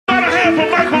up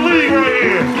for Michael Lee right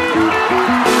here.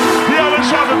 He always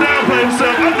tries to downplay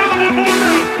himself. Another one more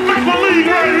now. Michael Lee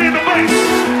right here in the bass.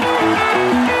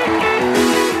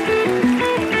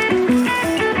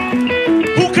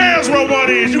 Who cares what one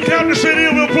is? You count the shit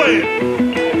in, we'll play it.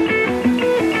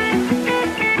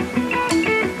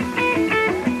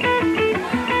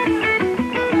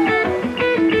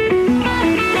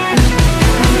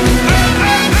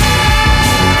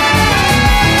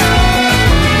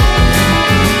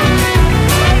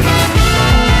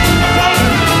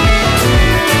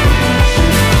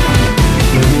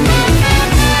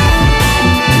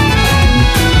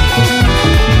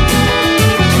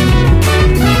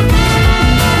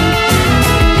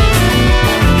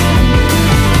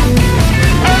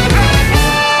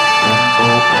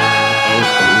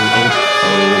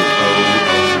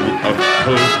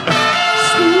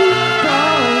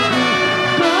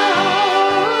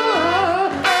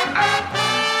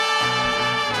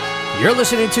 You're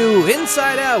listening to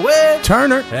Inside Out with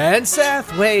Turner and Seth.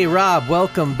 Hey, Rob,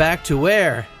 welcome back to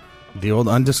where? The old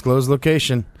undisclosed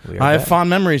location. I have fond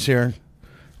memories here,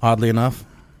 oddly enough.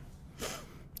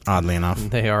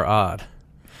 They are odd.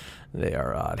 They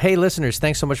are odd. Hey, listeners,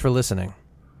 thanks so much for listening.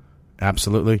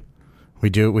 Absolutely.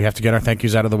 We do. We have to get our thank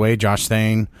yous out of the way. Josh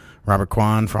Thane, Robert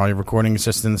Kwan for all your recording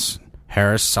assistance,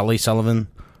 Harris, Sully Sullivan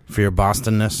for your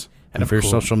Bostonness. And for your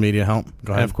social media help.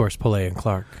 Go ahead. And, of course, Pillay and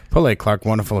Clark. Pillay, Clark,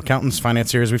 wonderful accountants,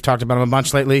 financiers. We've talked about them a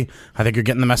bunch lately. I think you're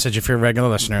getting the message if you're a regular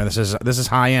listener. This is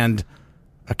high-end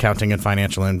accounting and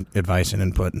financial advice and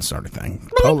input and sort of thing.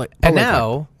 Pillay, and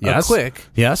now, yes? a quick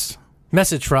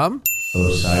message from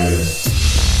Osiris.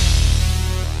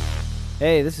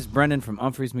 Hey, this is Brendan from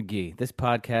Humphreys McGee. This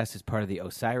podcast is part of the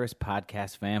Osiris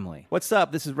podcast family. What's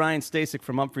up? This is Ryan Stasek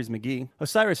from Humphreys McGee.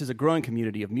 Osiris is a growing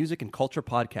community of music and culture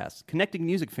podcasts, connecting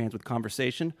music fans with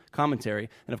conversation, commentary,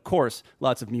 and of course,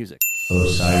 lots of music.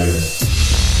 Osiris.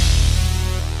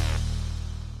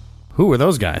 Who are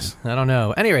those guys? I don't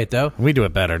know. At any rate, though. We do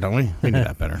it better, don't we? We do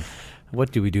that better.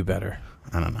 What do we do better?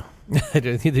 I don't know.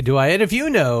 Neither do I. And if you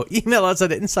know, email us at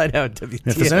InsideOutWTNS.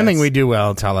 If there's anything we do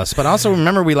well, tell us. But also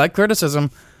remember, we like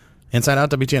criticism. Inside Out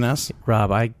WTNS.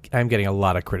 Rob, I'm getting a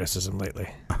lot of criticism lately.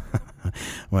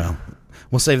 Well,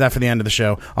 we'll save that for the end of the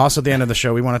show. Also, at the end of the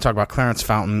show, we want to talk about Clarence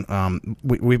Fountain.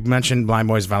 We've mentioned Blind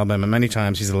Boys of Alabama many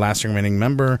times. He's the last remaining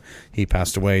member. He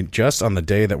passed away just on the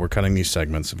day that we're cutting these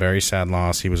segments. Very sad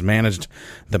loss. He was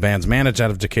the band's managed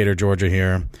out of Decatur, Georgia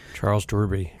here. Charles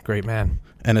Drury, great man.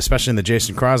 And especially in the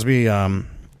Jason Crosby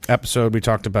episode, we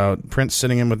talked about Prince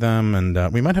sitting in with them,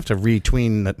 and we might have to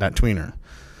retween that tweener.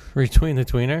 Retween the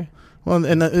tweener? Well,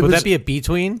 and would that be a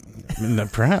between?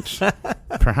 Perhaps.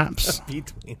 Perhaps.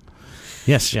 Between.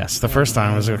 Yes. The first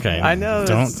time was okay. I know.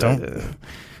 Don't.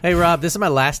 Hey, Rob, this is my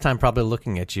last time probably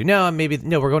looking at you. No, we're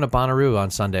going to Bonnaroo on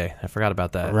Sunday. I forgot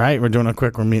about that. Right, we're doing it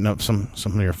quick. We're meeting up some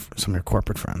of your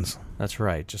corporate friends. That's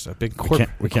right. Just a big corporate.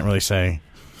 We can't really say.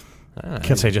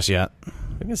 Can't say just yet.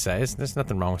 We can say there's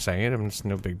nothing wrong with saying it. It's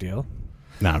no big deal.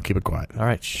 No, keep it quiet. All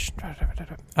right. Shh.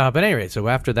 But anyway, so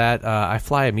after that, I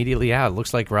fly immediately out. It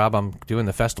looks like, Rob, I'm doing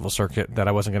the festival circuit that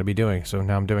I wasn't going to be doing, so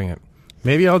now I'm doing it.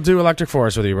 Maybe I'll do Electric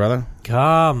Forest with you, brother.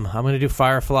 Come. I'm going to do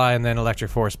Firefly and then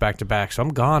Electric Forest back to back, so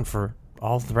I'm gone for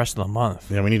all the rest of the month.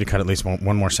 Yeah, we need to cut at least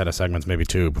one more set of segments, maybe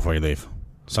two, before you leave.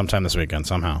 Sometime this weekend,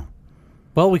 somehow.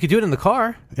 Well, we could do it in the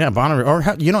car. Yeah, Bonnaroo. Or,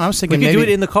 I was thinking we could maybe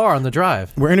do it in the car on the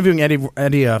drive. We're interviewing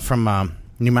Eddie from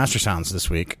New Master Sounds this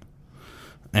week.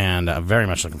 And very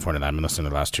much looking forward to that. I've been listening to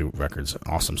the last two records.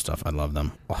 Awesome stuff. I love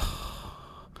them. Oh.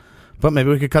 But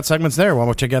maybe we could cut segments there while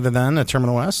we're together then at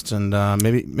Terminal West. And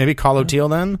maybe call O'Teal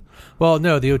then. Well,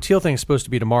 no, the O'Teal thing is supposed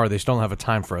to be tomorrow. They still don't have a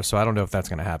time for us, so I don't know if that's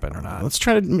going to happen or not. Let's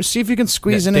try to see if you can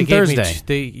squeeze in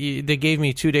Thursday. They gave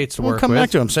me 2 dates to work with. Come back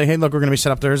to them. Say, hey, look, we're going to be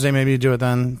set up Thursday. Maybe you do it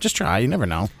then. Just try. You never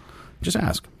know. Just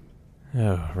ask.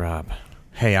 Oh, Rob.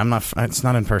 Hey, it's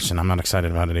not in person. I'm not excited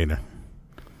about it either.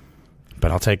 But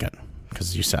I'll take it.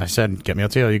 Because I said, get me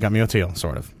O'Teal. You got me O'Teal,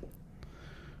 sort of.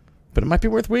 But it might be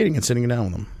worth waiting and sitting down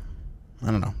with them. I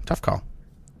don't know. Tough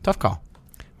call.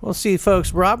 Well, see,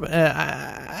 folks, Rob,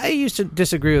 I used to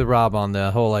disagree with Rob on the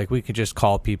whole, we could just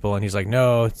call people, and he's like,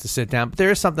 no, it's to sit down. But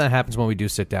there is something that happens when we do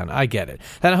sit down. I get it.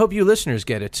 And I hope you listeners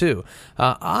get it, too.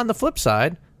 On the flip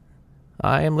side,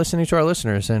 I am listening to our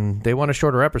listeners, and they want a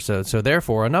shorter episode. So,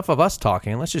 therefore, enough of us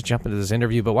talking. Let's just jump into this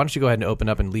interview. But why don't you go ahead and open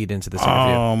up and lead into this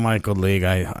interview? Oh, Michael League,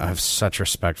 I have such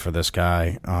respect for this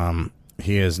guy.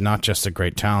 He is not just a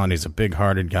great talent. He's a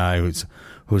big-hearted guy who's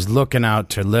looking out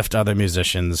to lift other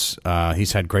musicians.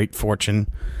 He's had great fortune.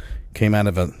 Came out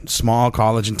of a small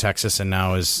college in Texas and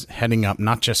now is heading up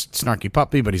not just Snarky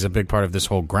Puppy, but he's a big part of this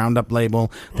whole Ground Up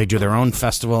label. They do their own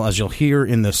festival. As you'll hear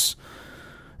in this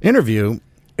interview,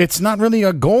 it's not really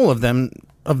a goal of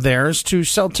theirs to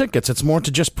sell tickets. It's more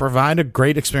to just provide a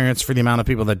great experience for the amount of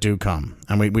people that do come.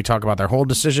 And we talk about their whole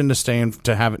decision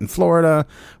to have it in Florida,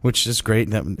 which is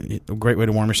great. A great way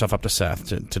to warm yourself up to Seth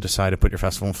to decide to put your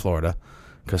festival in Florida,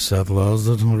 because Seth loves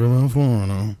to talk about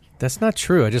Florida. That's not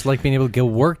true. I just like being able to go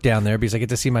work down there because I get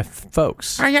to see my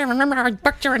folks. Oh, yeah, remember I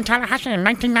booked you in Tallahassee in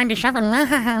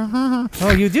 1997.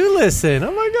 Oh, you do listen.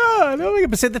 Oh, my God.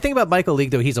 But see, the thing about Michael League,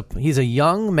 though, he's a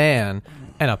young man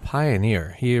and a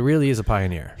pioneer. He really is a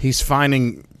pioneer. He's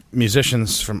finding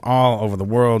musicians from all over the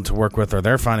world to work with, or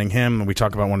they're finding him. We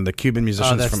talk about one of the Cuban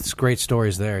musicians. That's great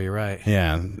stories there. You're right.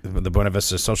 Yeah, the Buena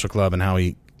Vista Social Club, and how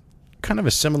he kind of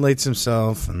assimilates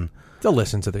himself. And they'll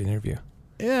listen to the interview.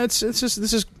 Yeah, it's just,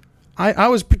 this is... I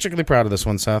was particularly proud of this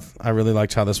one, Seth. I really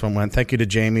liked how this one went. Thank you to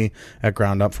Jamie at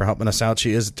Ground Up for helping us out.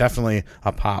 She is definitely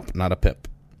a pop, not a pip,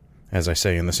 as I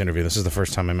say in this interview. This is the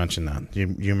first time I mentioned that.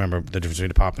 You remember the difference between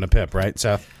a pop and a pip, right,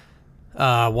 Seth?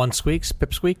 One squeaks,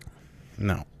 pip squeak?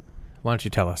 No. Why don't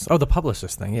you tell us? Oh, the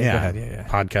publicist thing. Yeah, go ahead. Yeah.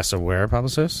 Podcast aware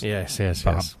publicist? Yes.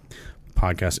 Pop.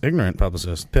 Podcast ignorant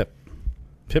publicist, pip.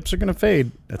 Pips are going to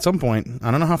fade at some point. I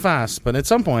don't know how fast, but at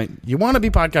some point, you want to be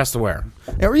podcast aware,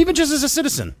 or even just as a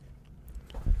citizen.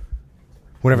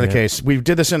 Whatever the case, we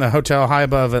did this in a hotel high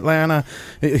above Atlanta.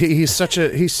 He's such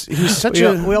a.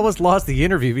 We almost lost the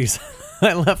interview because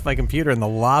I left my computer in the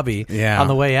lobby on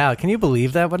the way out. Can you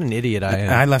believe that? What an idiot I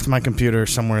am! I left my computer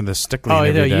somewhere in the Stickley.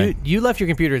 Oh, no, you left your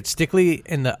computer at Stickley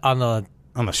on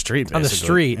the street, basically. On the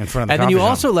street, in front of the and then you coffee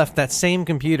also shop. left that same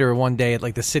computer one day at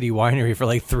like the City Winery for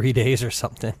like 3 days or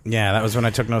something. Yeah, that was when I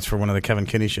took notes for one of the Kevin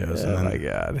Kinney shows. Oh my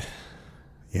God.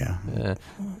 Yeah,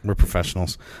 we're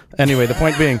professionals. Anyway, the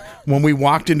point being, when we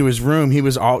walked into his room, he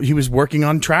was working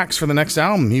on tracks for the next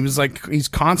album. He's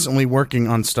constantly working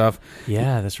on stuff.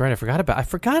 Yeah, that's right. I forgot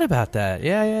about that.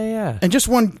 Yeah. And just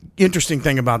one interesting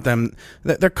thing about them,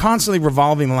 they're constantly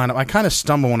revolving the lineup. I kind of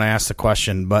stumble when I ask the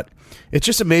question, but it's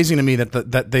just amazing to me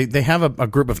that they have a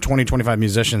group of 20, 25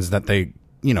 musicians that they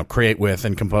create with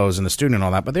and compose in the studio and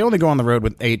all that, but they only go on the road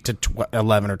with 8 to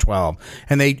 11 or 12,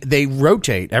 and they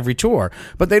rotate every tour,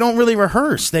 but they don't really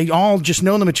rehearse. They all just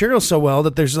know the material so well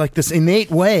that there's like this innate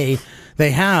way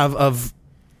they have of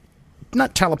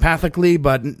not telepathically,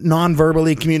 but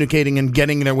non-verbally communicating and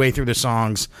getting their way through the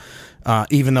songs,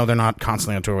 even though they're not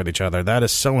constantly on tour with each other. That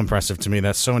is so impressive to me.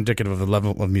 That's so indicative of the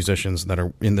level of musicians that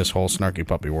are in this whole Snarky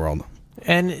Puppy world.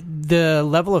 And the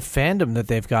level of fandom that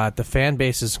they've got, the fan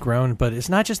base has grown, but it's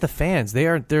not just the fans.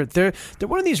 They're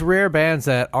one of these rare bands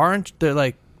that aren't.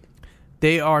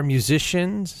 They are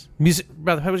musicians.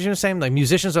 How was you gonna say? Like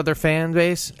musicians are their fan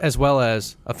base as well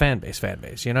as a fan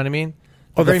base. You know what I mean?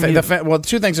 Oh, well,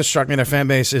 two things that struck me. Their fan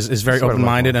base is very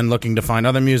open-minded and looking to find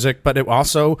other music, but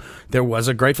there was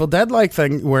a Grateful Dead-like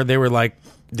thing where they were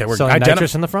selling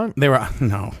nitrous in the front. They were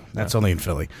that's only in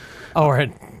Philly. Oh, we're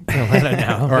in Atlanta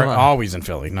now. Or always in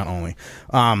Philly, not only.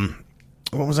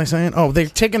 What was I saying? Oh, they're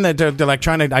taking they're like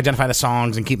trying to identify the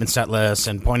songs and keeping set lists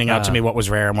and pointing out to me what was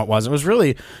rare and what wasn't. It was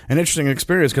really an interesting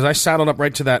experience because I saddled up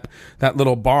right to that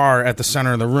little bar at the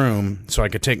center of the room so I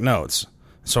could take notes.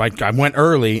 So I went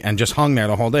early and just hung there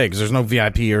the whole day because there's no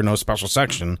VIP or no special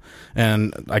section.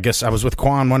 And I guess I was with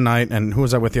Quan one night, and who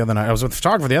was I with the other night? I was with the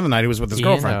photographer the other night who was with his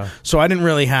girlfriend. So I didn't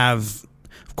really have...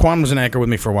 Quan was an anchor with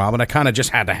me for a while, but I kind of just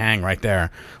had to hang right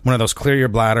there. One of those clear your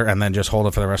bladder and then just hold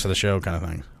it for the rest of the show kind of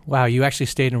thing. Wow, you actually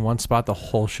stayed in one spot the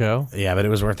whole show? Yeah, but it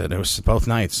was worth it. It was both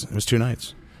nights. It was 2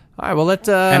 nights. All right, well,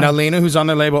 and Alina, who's on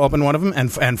their label, opened one of them,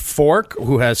 and Fork,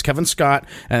 who has Kevin Scott,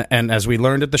 and as we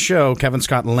learned at the show, Kevin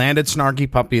Scott landed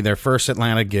Snarky Puppy, their first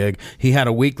Atlanta gig. He had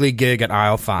a weekly gig at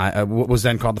Aisle 5, what was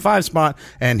then called the 5 Spot,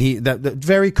 and the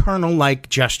very Colonel-like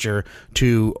gesture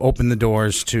to open the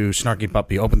doors to Snarky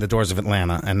Puppy, opened the doors of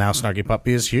Atlanta, and now Snarky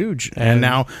Puppy is huge. And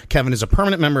now Kevin is a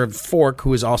permanent member of Fork,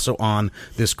 who is also on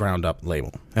this Ground Up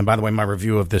label. And by the way, my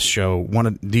review of this show, one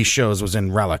of these shows was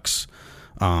in Relics.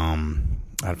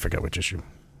 I forget which issue.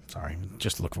 Sorry.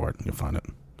 Just look for it. You'll find it.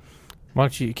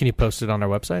 Can you post it on our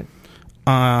website?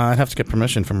 I'd have to get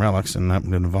permission from Relics, and that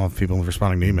would involve people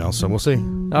responding to emails, so we'll see.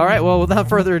 All right. Well, without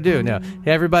further ado, now,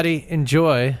 hey, everybody,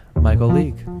 enjoy Michael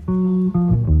League.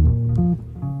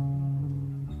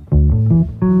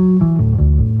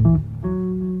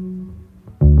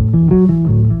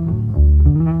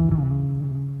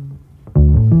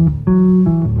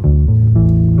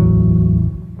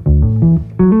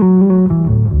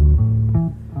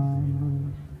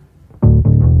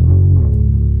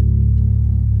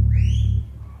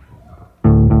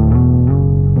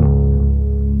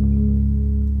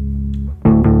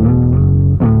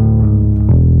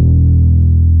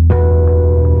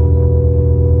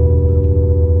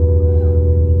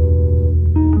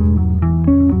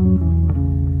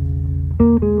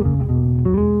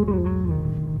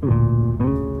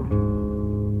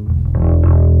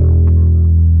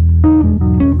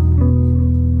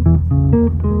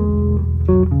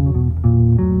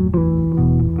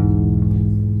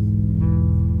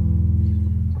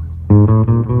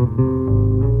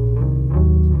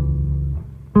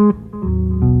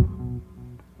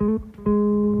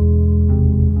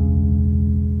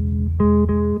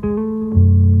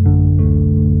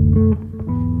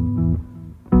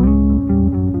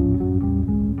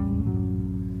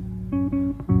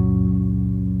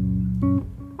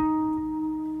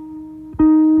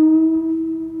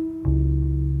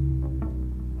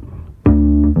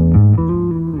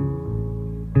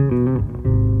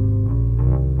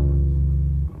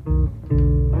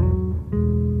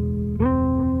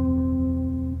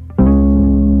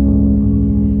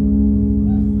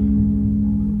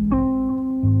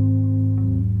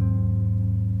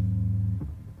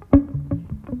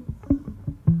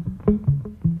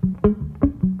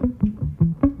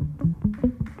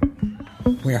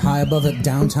 We are high above it,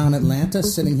 downtown Atlanta,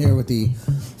 sitting here with the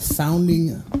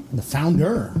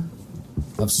founder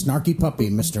of Snarky Puppy,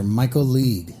 Mr. Michael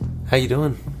League. How you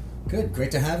doing? Good, great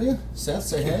to have you. Seth,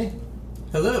 say hey.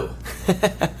 Hello.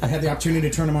 I had the opportunity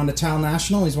to turn him on to Tal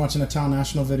National. He's watching a Tal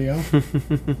National video.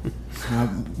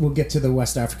 We'll get to the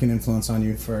West African influence on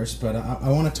you first, but I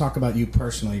want to talk about you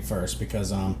personally first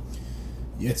because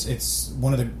it's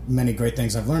one of the many great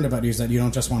things I've learned about you is that you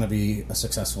don't just want to be a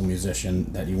successful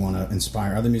musician, that you want to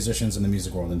inspire other musicians in the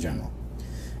music world in general.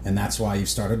 And that's why you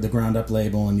started the Ground Up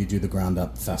label and you do the Ground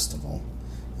Up Festival.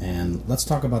 And let's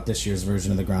talk about this year's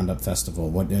version of the Ground Up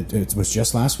Festival. It was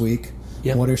just last week.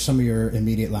 Yep. What are some of your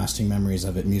immediate lasting memories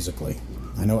of it musically?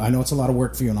 I know it's a lot of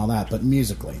work for you and all that, but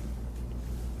musically.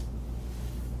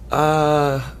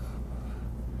 I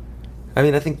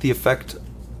mean, I think the effect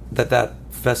that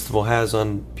festival has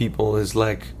on people is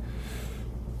like,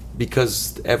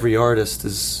 because every artist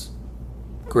is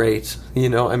great, you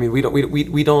know. I mean,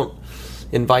 we don't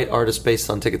invite artists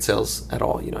based on ticket sales at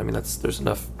all, you know. I mean, there's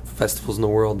enough festivals in the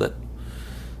world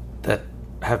that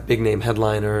have big name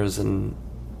headliners and,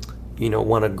 you know,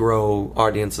 want to grow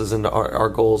audiences, and our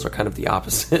goals are kind of the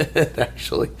opposite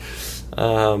actually.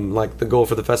 Like the goal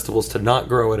for the festival is to not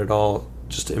grow it at all,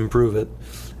 just to improve it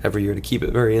every year, to keep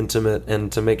it very intimate,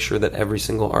 and to make sure that every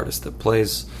single artist that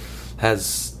plays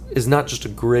is not just a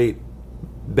great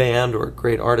band or a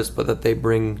great artist, but that they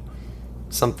bring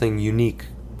something unique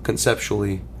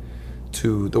conceptually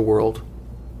to the world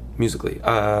musically.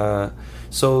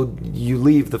 So you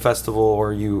leave the festival,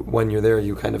 or when you're there,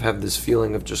 you kind of have this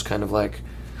feeling of just kind of like,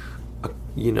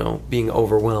 you know, being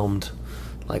overwhelmed,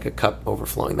 like a cup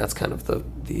overflowing. That's kind of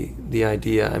the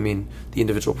idea. I mean, the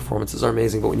individual performances are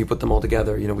amazing, but when you put them all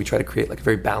together, you know, we try to create like a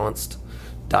very balanced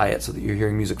diet so that you're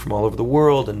hearing music from all over the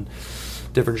world and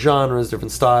different genres,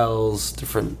 different styles,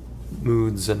 different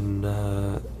moods, and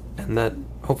that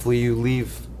hopefully you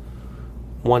leave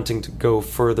wanting to go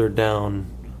further down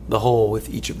the hole with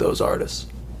each of those artists.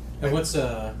 And what's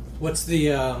the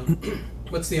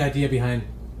idea behind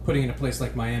putting in a place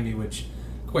like Miami, which,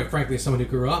 quite frankly, as someone who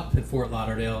grew up in Fort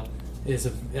Lauderdale, is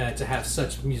to have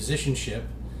such musicianship.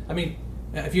 I mean,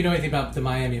 if you know anything about the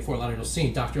Miami and Fort Lauderdale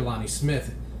scene, Dr. Lonnie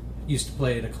Smith used to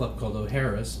play at a club called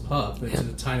O'Hara's Pub. It's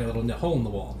a tiny little hole in the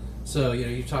wall. So, you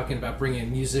know, you're talking about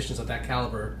bringing musicians of that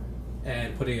caliber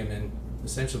and putting them in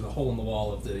essentially the hole in the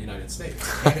wall of the United States.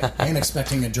 And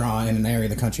expecting a draw in an area of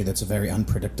the country that's a very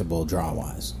unpredictable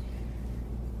draw-wise.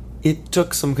 It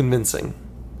took some convincing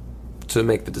to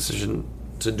make the decision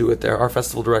to do it there. Our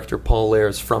festival director, Paul Lair,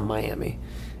 is from Miami.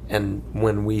 And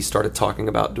when we started talking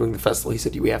about doing the festival, he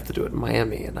said, we have to do it in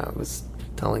Miami. And I was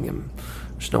telling him,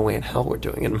 there's no way in hell we're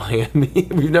doing it in Miami.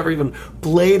 We've never even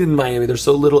played in Miami. There's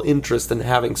so little interest in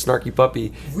having Snarky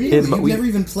Puppy. Really? You've never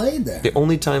even played there? The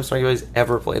only time Snarky Puppy's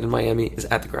ever played in Miami is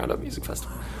at the Ground Up Music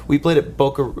Festival. We played at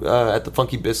at the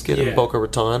Funky Biscuit in Boca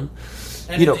Raton.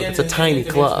 And you know, it's a tiny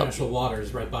club. International Water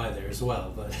is right by there as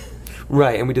well. But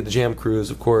right, and we did the Jam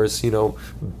Cruise, of course, you know,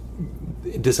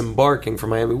 disembarking from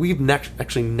Miami. We've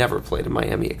actually never played in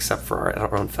Miami except for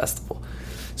our own festival.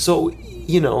 So,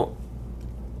 you know,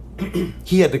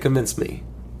 he had to convince me.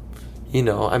 You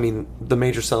know, I mean, the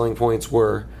major selling points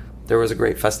were there was a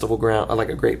great festival ground, like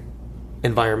a great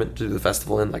environment to do the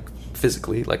festival in, like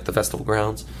physically, like the festival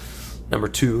grounds. Number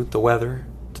 2, the weather,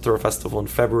 to throw a festival in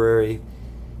February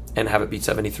and have it be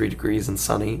 73 degrees and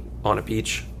sunny on a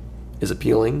beach is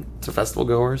appealing to festival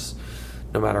goers,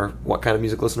 no matter what kind of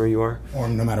music listener you are. Or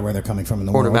no matter where they're coming from in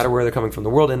the world. Or no matter where they're coming from in the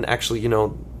world. And actually, you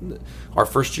know, our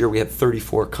first year we had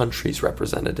 34 countries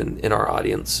represented in our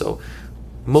audience. So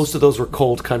most of those were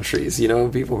cold countries, you know,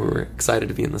 people who were excited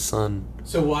to be in the sun.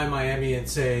 So why Miami and,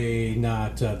 say,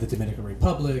 not the Dominican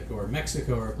Republic or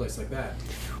Mexico or a place like that?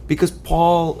 Because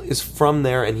Paul is from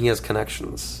there and he has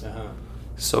connections. Uh-huh.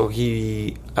 So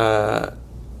he...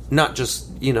 not just,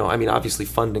 you know, I mean, obviously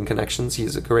funding connections. He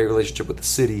has a great relationship with the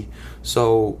city.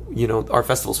 So, you know, our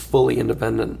festival's fully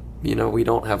independent. You know, we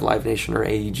don't have Live Nation or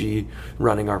AEG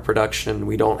running our production.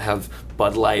 We don't have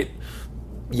Bud Light,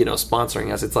 you know,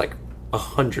 sponsoring us. It's like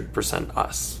 100%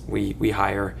 us. We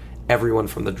hire everyone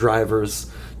from the drivers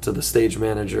to the stage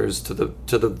managers to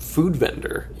the food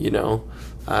vendor, you know.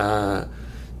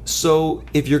 So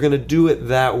if you're going to do it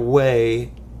that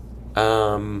way,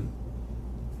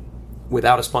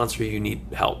 without a sponsor, you need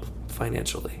help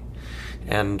financially.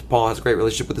 And Paul has a great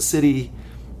relationship with the city.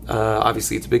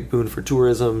 Obviously, it's a big boon for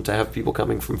tourism to have people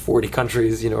coming from 40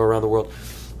 countries, you know, around the world.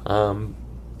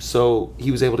 So he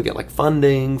was able to get like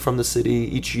funding from the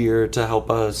city each year to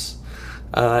help us.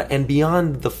 And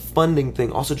beyond the funding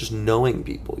thing, also just knowing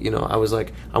people. You know, I was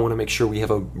like, I want to make sure we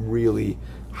have a really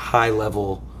high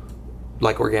level,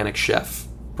 like, organic chef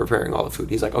preparing all the food.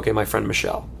 He's like, okay, my friend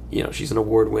Michelle, she's an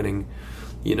award-winning,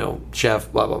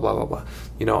 chef, blah, blah, blah, blah, blah.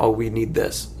 Oh, we need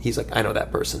this. He's like, I know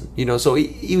that person. So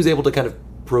he was able to kind of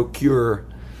procure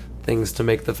things to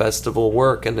make the festival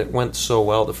work, and it went so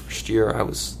well the first year. I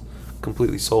was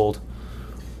completely sold.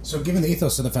 So given the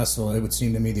ethos of the festival, it would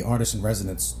seem to me the artist in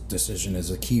residence decision is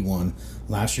a key one.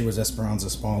 Last year was Esperanza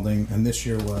Spalding, and this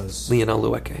year was Lionel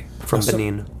Lueke from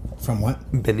Benin. From what?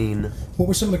 Benin. What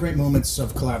were some of the great moments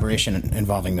of collaboration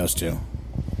involving those two?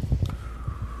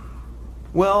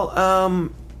 Well,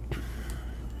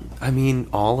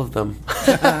 all of them.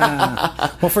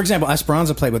 Well, for example,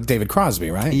 Esperanza played with David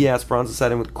Crosby, right? Yeah, Esperanza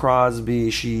sat in with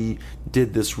Crosby. She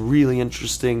did this really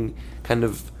interesting kind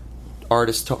of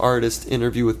artist-to-artist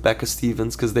interview with Becca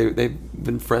Stevens, because they've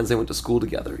been friends. They went to school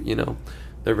together,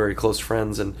 They're very close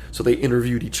friends, and so they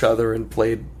interviewed each other and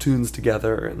played tunes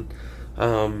together.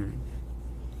 And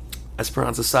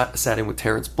Esperanza sat in with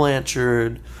Terrence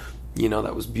Blanchard.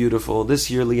 That was beautiful. This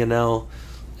year, Lionel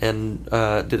and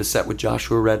did a set with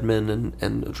Joshua Redman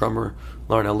and drummer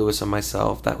Larnell Lewis and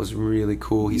myself. That was really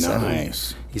cool. He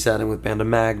sat in with Banda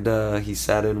Magda. He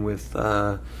sat in with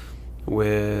Becca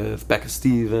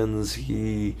Stevens.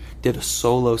 He did a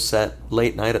solo set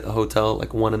late night at the hotel,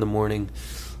 like 1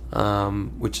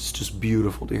 a.m, which is just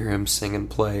beautiful to hear him sing and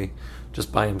play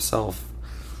just by himself.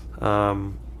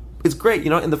 It's great,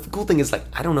 and the cool thing is, like,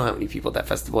 I don't know how many people at that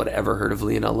festival had ever heard of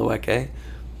Lionel Lueke,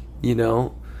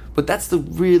 but that's the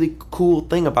really cool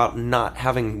thing about not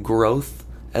having growth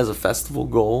as a festival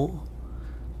goal,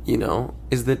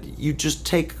 is that you just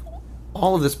take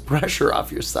all of this pressure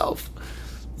off yourself.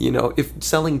 If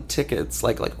selling tickets,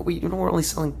 we're only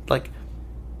selling,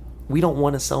 we don't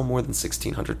want to sell more than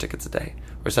 1,600 tickets a day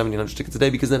or 1,700 tickets a day,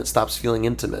 because then it stops feeling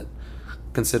intimate,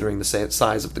 considering the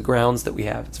size of the grounds that we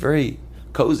have. It's very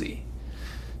cozy,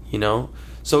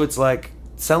 So it's like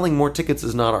selling more tickets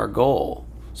is not our goal.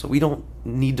 So we don't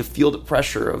need to feel the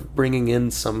pressure of bringing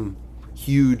in some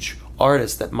huge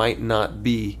artist that might not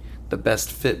be the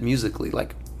best fit musically.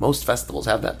 Like, most festivals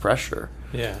have that pressure.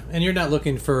 Yeah, and you're not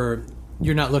looking for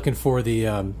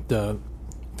the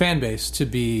fan base to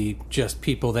be just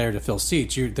people there to fill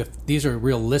seats. These are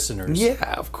real listeners.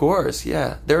 Yeah, of course.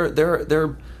 Yeah,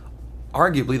 they're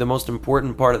arguably the most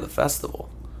important part of the festival.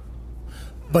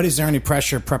 But is there any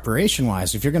pressure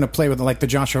preparation-wise? If you're going to play with, like, the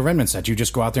Joshua Redman set, do you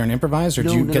just go out there and improvise, or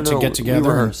do you get together? We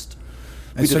rehearsed.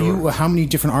 And so how many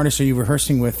different artists are you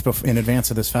rehearsing with in advance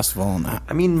of this festival?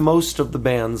 Most of the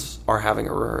bands are having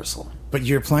a rehearsal. But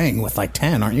you're playing with, like,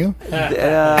 10, aren't you?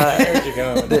 There you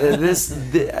go.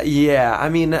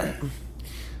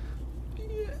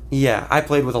 Yeah, I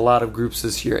played with a lot of groups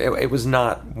this year. It was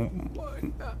not...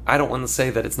 I don't want to say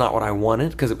that it's not what I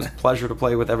wanted, because it was a pleasure to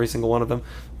play with every single one of them.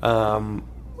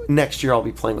 Next year I'll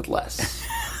be playing with less.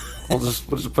 we'll just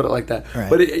put it like that. Right.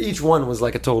 But each one was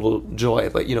like a total joy.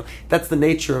 But that's the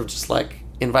nature of just like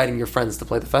inviting your friends to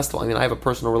play the festival. I have a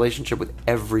personal relationship with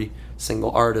every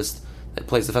single artist that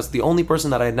plays the festival. The only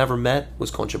person that I had never met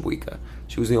was Concha Buica.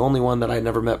 She was the only one that I had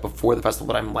never met before the festival,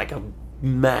 but I'm like a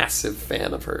massive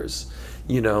fan of hers.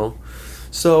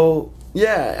 So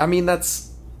yeah,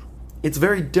 it's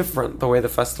very different the way the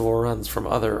festival runs from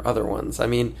other ones.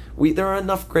 There are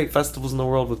enough great festivals in the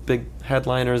world with big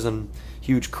headliners and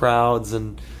huge crowds,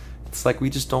 and it's like we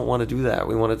just don't want to do that.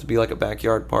 We want it to be like a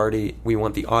backyard party. We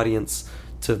want the audience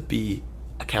to be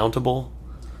accountable.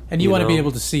 And you want to be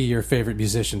able to see your favorite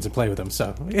musicians and play with them,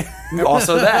 so...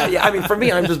 Also that. Yeah, for me,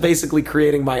 I'm just basically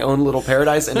creating my own little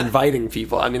paradise and inviting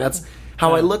people. That's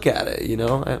how I look at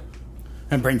it,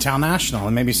 And bring Tal National,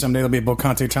 and maybe someday there'll be a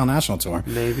Bocante Tal National tour.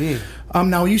 Maybe.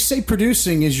 Now, you say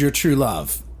producing is your true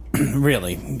love.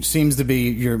 Really. Seems to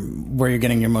be where you're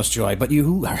getting your most joy. But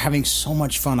you are having so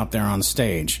much fun up there on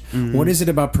stage. Mm-hmm. What is it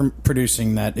about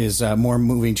producing that is more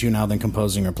moving to you now than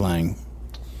composing or playing?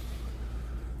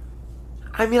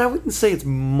 I wouldn't say it's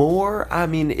more.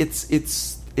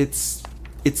 It's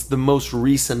the most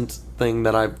recent thing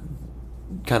that I've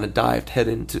kind of dived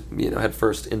head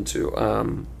first into.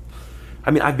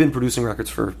 I've been producing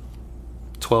records for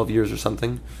 12 years or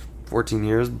something, 14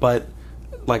 years, but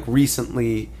like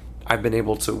recently I've been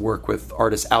able to work with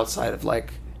artists outside of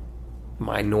like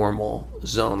my normal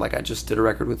zone. Like I just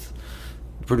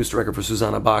produced a record for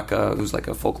Susanna Baca, who's like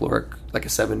a folkloric, like a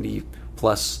 70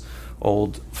 plus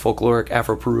old folkloric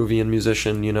Afro-Peruvian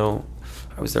musician, I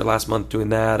was there last month doing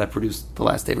that. I produced the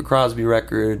last David Crosby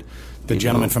record. The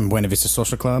gentleman from Buena Vista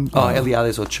Social Club? Oh,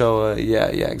 Eliades Ochoa. Yeah,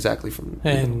 exactly.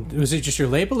 And was it just your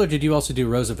label, or did you also do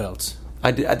Roosevelt's?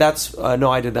 I did. I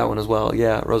did that one as well.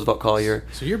 Yeah, Roosevelt Collier.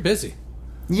 So you're busy.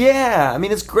 Yeah, I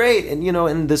mean it's great, and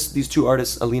and these two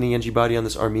artists, Alina Yengibadia,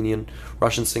 this Armenian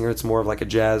Russian singer, it's more of like a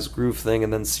jazz groove thing,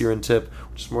 and then Siren Tip,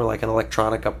 which is more like an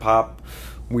electronica pop,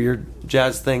 weird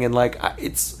jazz thing, and like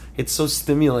it's so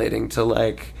stimulating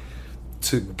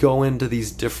to go into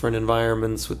these different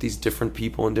environments with these different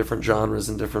people and different genres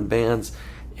and different bands,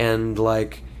 and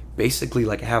basically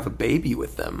have a baby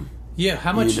with them. Yeah,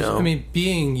 how much? I mean,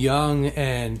 being young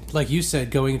and like you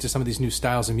said, going into some of these new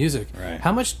styles of music. Right.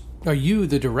 How much are you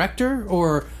the director,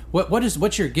 or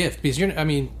what's your gift? Because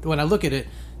when I look at it,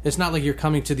 it's not like you're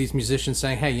coming to these musicians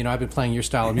saying, "Hey, I've been playing your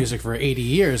style of music for 80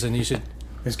 years, and you should."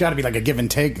 There's got to be like a give and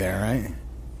take there, right?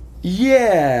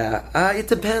 Yeah, it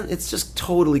depends. It's just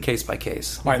totally case by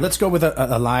case. All right, let's go with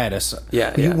Eliadis.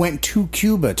 Yeah, you yeah. went to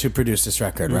Cuba to produce this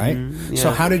record, right? Yeah. So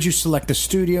how did you select the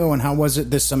studio, and how was it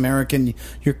this American,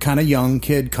 you're kind of young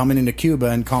kid coming into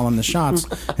Cuba and calling the shots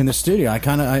in the studio?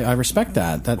 I respect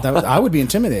that. That I would be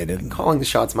intimidated. Calling the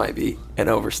shots might be an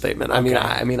overstatement. I mean,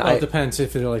 Well, it depends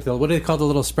if they're like what do they call the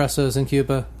little espressos in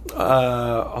Cuba?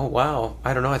 Oh wow,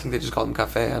 I don't know. I think they just call them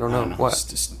cafe. I don't know what.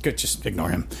 Just ignore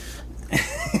him.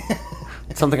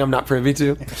 Something I'm not privy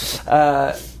to.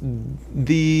 That's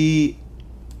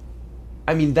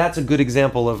a good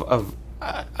example of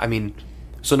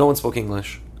so no one spoke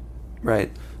English,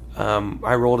 right?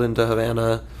 I rolled into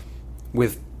Havana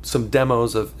with some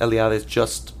demos of Eliades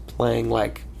just playing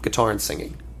guitar and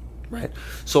singing, right?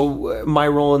 So my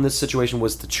role in this situation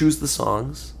was to choose the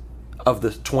songs of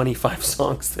the 25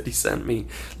 songs that he sent me,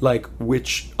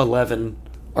 which 11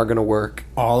 are going to work.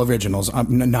 All originals,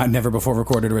 not never before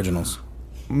recorded originals.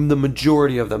 The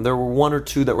majority of them. There were one or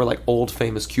two that were old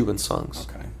famous Cuban songs.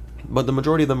 Okay. But the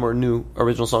majority of them are new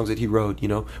original songs that he wrote,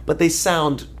 But they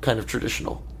sound kind of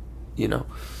traditional,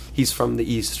 He's from the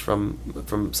East,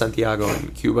 from Santiago in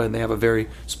Cuba, and they have a very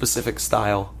specific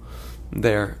style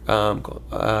there.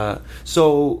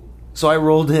 So I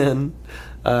rolled in.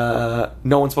 No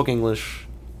one spoke English.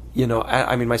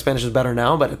 My Spanish is better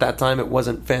now, but at that time it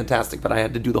wasn't fantastic. But I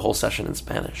had to do the whole session in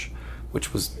Spanish,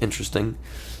 which was interesting.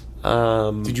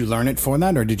 Did you learn it for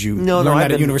that, or did you learn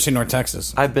that at University of North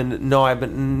Texas? I've been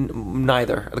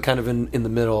neither. Kind of in the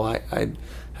middle. I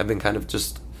have been kind of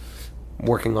just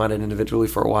working on it individually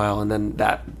for a while, and then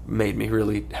that made me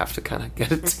really have to kind of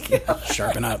get it together,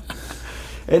 sharpen up.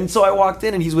 And so I walked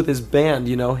in, and he's with his band,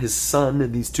 his son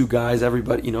and these two guys.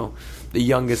 Everybody, the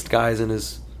youngest guy's in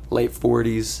his late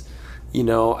 40s,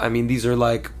 these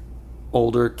are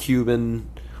older Cuban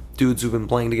dudes who've been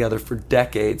playing together for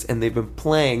decades, and they've been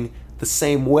playing the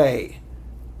same way.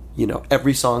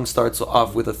 Every song starts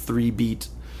off with a 3-beat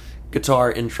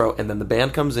guitar intro, and then the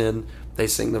band comes in, they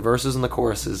sing the verses and the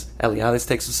choruses, Eliades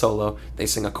takes a solo, they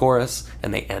sing a chorus,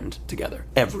 and they end together.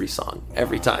 Every song,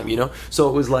 every time, So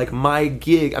it was my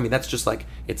gig, that's just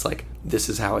it's this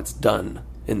is how it's done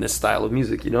in this style of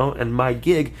music, And my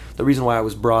gig, the reason why I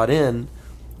was brought in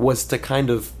was to kind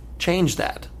of change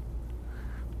that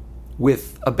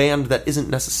with a band that isn't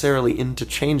necessarily into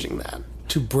changing that.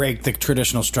 To break the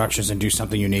traditional structures and do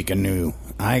something unique and new.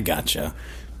 I gotcha.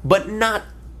 But not,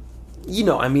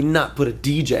 not put a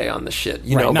DJ on the shit, right,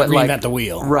 know, not but reinvent the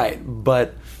wheel. Right,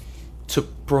 but to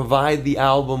provide the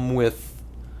album with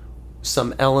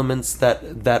some elements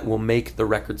that will make the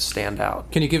record stand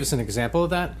out. Can you give us an example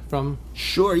of that from?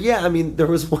 Sure, yeah. There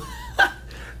was one.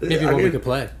 Maybe one we could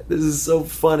play. This is so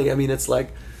funny. It's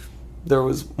there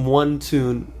was one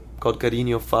tune called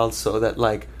Cariño Falso that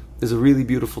is a really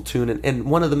beautiful tune, and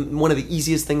one of the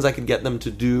easiest things I could get them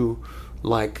to do,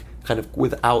 kind of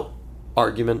without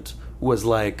argument, was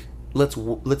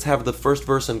let's have the first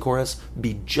verse and chorus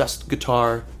be just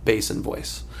guitar, bass, and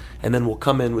voice. And then we'll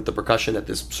come in with the percussion at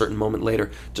this certain moment later,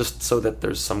 just so that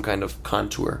there's some kind of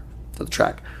contour to the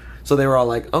track. So they were all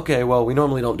like, okay, well, we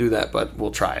normally don't do that, but we'll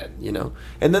try it,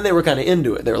 And then they were kind of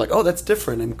into it. They were like, oh, that's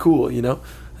different and cool, And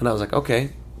I was like,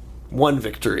 okay, one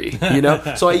victory,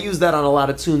 So I used that on a lot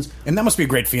of tunes. And that must be a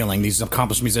great feeling, these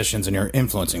accomplished musicians, and you're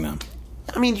influencing them.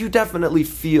 You definitely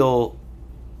feel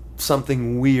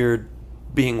something weird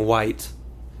being white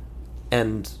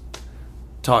and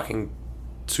talking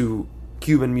to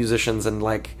Cuban musicians and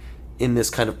in this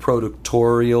kind of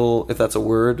productorial, if that's a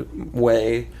word,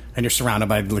 way. And you're surrounded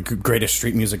by the greatest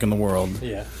street music in the world.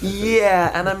 Yeah.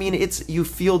 Yeah, and it's you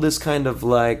feel this kind of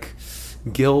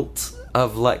guilt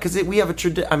of because we have a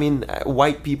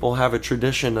white people have a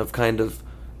tradition of kind of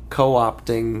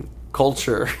co-opting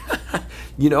culture.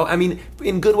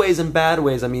 In good ways and bad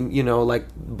ways.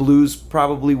 Blues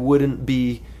probably wouldn't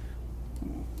be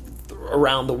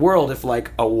around the world if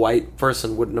a white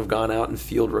person wouldn't have gone out and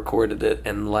field recorded it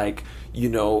and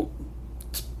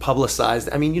publicized.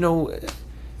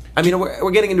 I mean,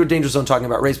 we're getting into a danger zone talking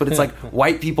about race, but it's like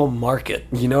white people market.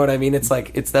 You know what I mean? It's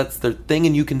like that's their thing,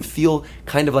 and you can feel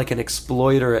kind of like an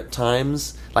exploiter at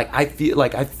times. Like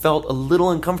I felt a little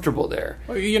uncomfortable there.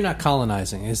 Well, you're not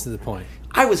colonizing, is the point.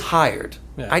 I was hired.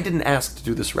 Yeah. I didn't ask to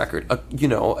do this record.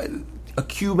 A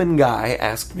Cuban guy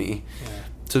asked me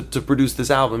to produce this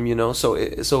album. So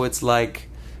it's like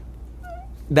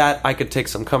that I could take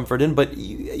some comfort in, but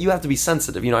you have to be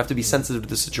sensitive. I have to be sensitive to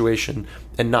the situation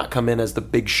and not come in as the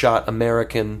big shot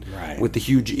American with the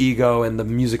huge ego and the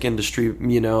music industry,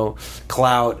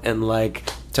 clout and like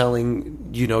telling,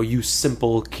 you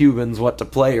simple Cubans what to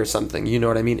play or something. You know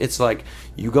what I mean? It's like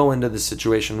you go into this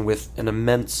situation with an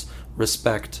immense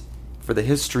respect for the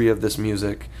history of this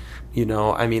music.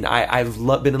 I mean, I've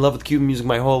been in love with Cuban music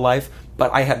my whole life,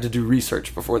 but I had to do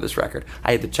research before this record.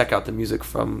 I had to check out the music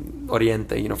from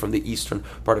Oriente, from the eastern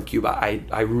part of Cuba.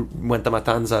 I went to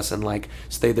Matanzas and like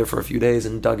stayed there for a few days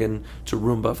and dug into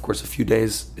rumba. Of course, a few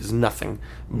days is nothing,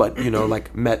 but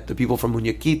like met the people from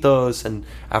Muñequitos and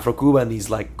Afro Cuba and these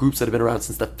like groups that have been around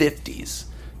since the 50s,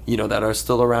 that are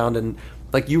still around, and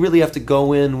like you really have to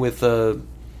go in with an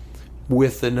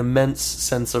immense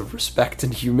sense of respect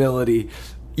and humility,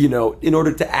 in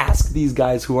order to ask these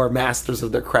guys who are masters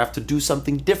of their craft to do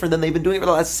something different than they've been doing for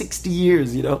the last 60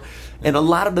 years, And a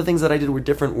lot of the things that I did were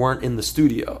different, weren't in the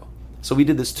studio. So we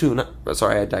did this tune.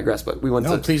 Sorry, I digress, but we went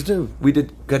to... No, please do. We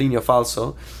did Cariño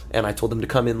Falso, and I told them to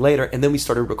come in later, and then we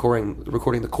started recording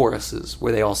the choruses,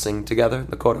 where they all sing together,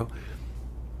 the coro.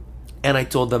 And I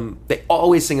told them, they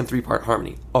always sing in 3-part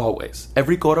harmony. Always.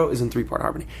 Every coro is in 3-part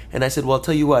harmony. And I said, well, I'll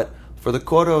tell you what, for the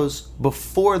coros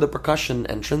before the percussion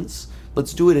entrance,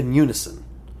 let's do it in unison.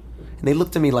 And they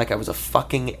looked at me like I was a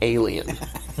fucking alien.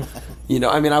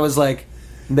 I mean, I was like,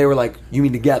 they were like, you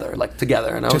mean together, like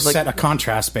together. And I was like, set a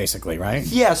contrast, basically, right?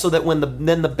 Yeah, so that when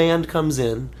the band comes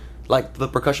in, like the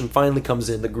percussion finally comes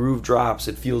in, the groove drops,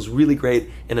 it feels really great,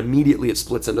 and immediately it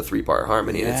splits into 3-part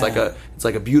harmony. And it's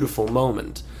like a beautiful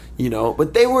moment,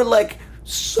 But they were like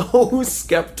so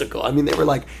skeptical. I mean, they were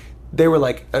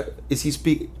like, is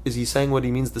he saying what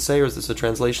he means to say, or is this a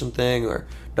translation thing? Or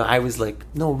no, I was like,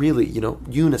 no, really,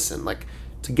 unison, like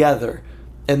together.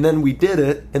 And then we did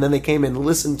it, and then they came in and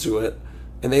listened to it,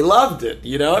 and they loved it.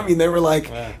 I mean, they were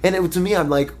like, and to me, I'm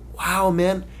like, wow,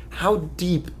 man, how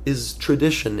deep is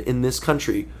tradition in this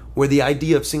country where the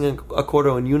idea of singing a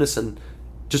coro in unison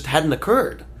just hadn't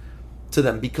occurred to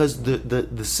them, because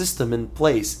the system in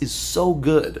place is so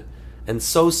good and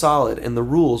so solid, and the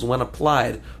rules, when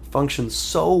applied, function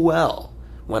so well.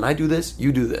 When I do this,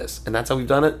 you do this, and that's how we've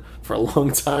done it for a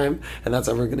long time, and that's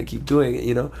how we're going to keep doing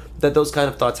it. That those kind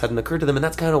of thoughts hadn't occurred to them, and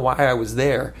that's kind of why I was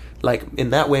there. Like, in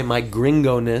that way, my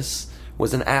gringo-ness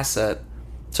was an asset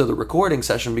to the recording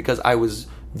session, because I was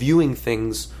viewing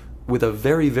things with a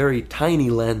very, very tiny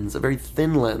lens, a very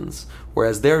thin lens,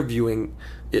 whereas they're viewing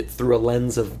it through a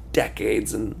lens of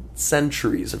decades and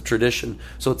centuries of tradition.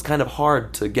 So it's kind of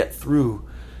hard to get through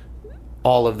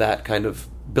all of that kind of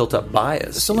built-up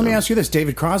bias. So let me ask you this.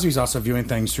 David Crosby's also viewing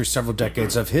things through several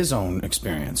decades of his own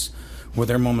experience. Were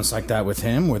there moments like that with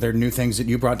him? Were there new things that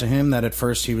you brought to him that at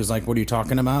first he was like, what are you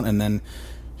talking about? And then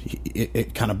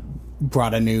it kind of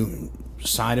brought a new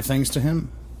side of things to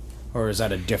him? Or is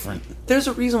that a different... There's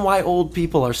a reason why old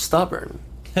people are stubborn.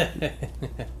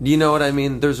 You know what I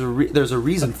mean? There's a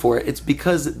reason for it. It's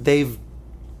because they've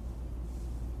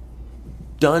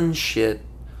done shit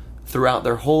throughout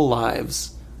their whole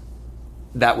lives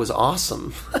that was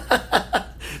awesome.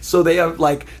 So they have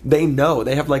they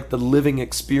have the living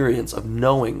experience of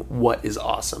knowing what is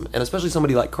awesome. And especially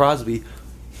somebody like Crosby,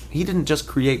 he didn't just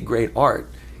create great art.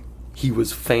 He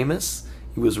was famous,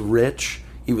 he was rich,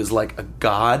 he was like a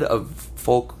god of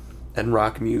folk and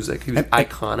rock music. He was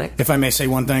iconic. If I may say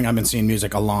one thing, I've been seeing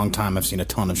music a long time. I've seen a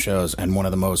ton of shows, and one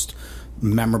of the most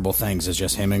memorable things is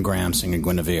just him and Graham singing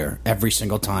Guinevere. Every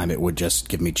single time, it would just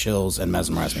give me chills and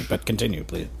mesmerize me. But continue,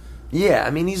 please. Yeah,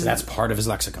 I mean, that's part of his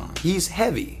lexicon. He's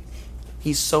heavy.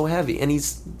 He's so heavy, and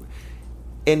he's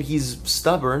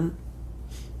stubborn.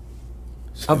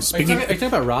 Are you talking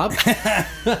about Rob?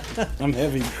 I'm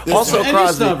heavy. Also,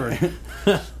 Crosby. Stubborn.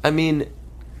 I mean,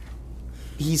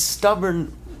 he's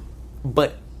stubborn,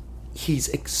 but he's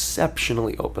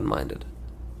exceptionally open-minded.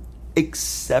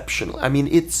 Exceptional. I mean,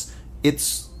 it's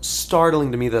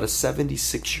startling to me that a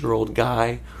 76-year-old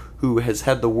guy who has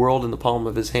had the world in the palm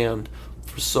of his hand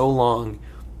for so long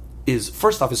is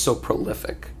so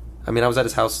prolific. I mean, I was at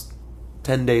his house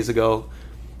 10 days ago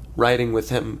writing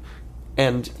with him,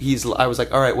 And I was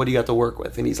like, all right, what do you got to work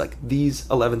with? And he's like, these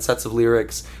 11 sets of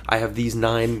lyrics. I have these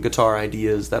 9 guitar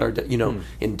ideas that are,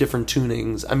 in different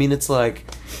tunings. I mean, it's like...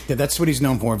 Yeah, that's what he's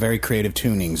known for, very creative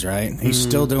tunings, right? He's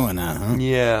still doing that, huh?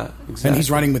 Yeah, exactly. And he's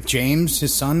writing with James,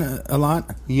 his son, a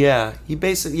lot? Yeah, he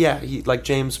like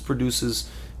James produces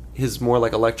his more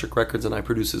like electric records and I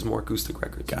produce his more acoustic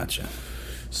records. Gotcha.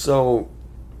 So,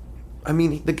 I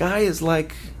mean, the guy is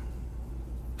like...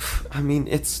 I mean,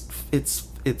 it's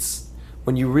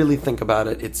when you really think about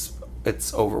it, it's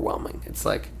overwhelming. It's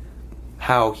like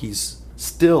how he's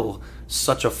still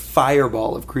such a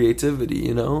fireball of creativity,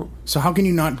 you know? So how can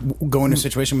you not go into a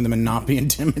situation with him and not be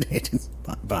intimidated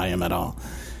by him at all?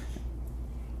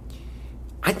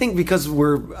 I think because we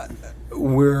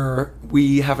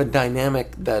have a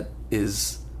dynamic that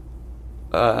is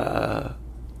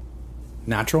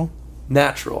natural.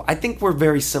 I think we're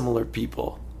very similar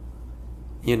people.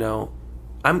 You know,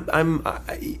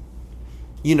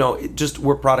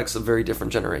 we're products of very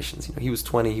different generations. You know, he was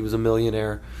 20, he was a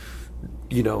millionaire,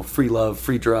 you know, free love,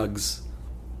 free drugs.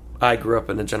 I grew up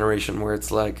in a generation where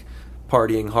it's like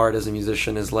partying hard as a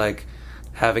musician is like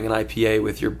having an IPA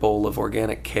with your bowl of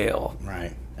organic kale.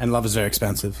 Right. And love is very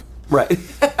expensive. Right.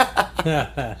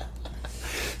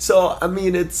 So, I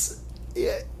mean, it's,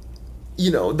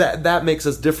 you know, that makes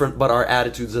us different, but our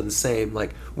attitudes are the same.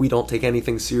 Like, we don't take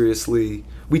anything seriously.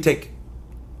 We take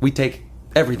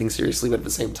everything seriously, but at the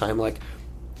same time, like,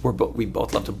 we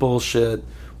both love to bullshit.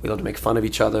 We love to make fun of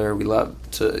each other. We love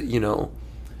to, you know,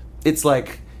 it's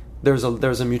like there's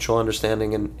a mutual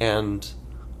understanding and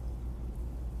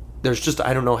there's just,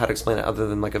 I don't know how to explain it other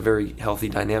than like a very healthy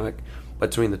dynamic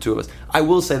between the two of us. I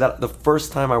will say that the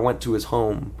first time I went to his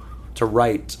home to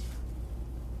write,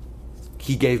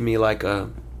 he gave me like a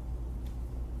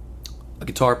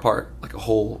guitar part, like a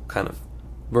whole kind of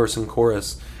verse and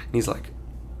chorus, and he's like,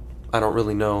 I don't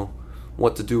really know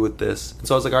what to do with this. And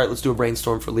so I was like, all right, let's do a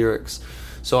brainstorm for lyrics.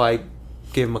 So I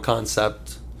gave him a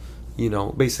concept, you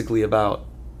know, basically about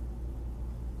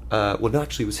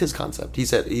actually it was his concept. I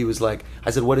said,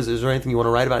 what is there anything you want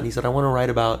to write about? And he said, I want to write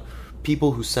about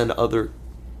people who send other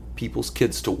people's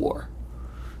kids to war.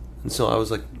 And so I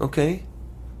was like, okay,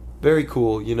 very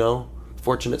cool, you know,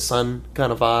 Fortunate Son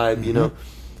kind of vibe, you know.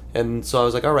 And so I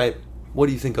was like, all right, what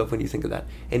do you think of when you think of that?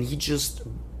 And he just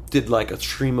did like a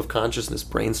stream of consciousness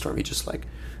brainstorm. He just like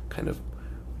kind of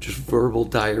just verbal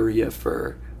diarrhea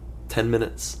for 10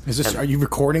 minutes. Are you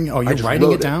recording? Oh, you're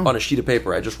writing it down? On a sheet of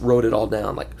paper. I just wrote it all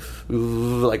down. Like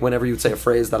whenever you would say a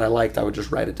phrase that I liked, I would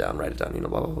just write it down, you know,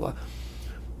 blah, blah, blah.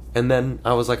 And then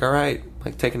I was like, all right,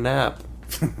 like take a nap,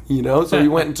 you know? So he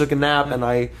went and took a nap and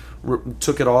I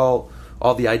took it all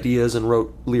the ideas and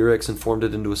wrote lyrics and formed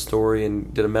it into a story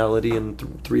and did a melody.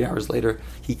 And 3 hours later,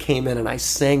 he came in and I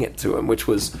sang it to him,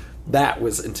 that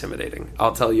was intimidating.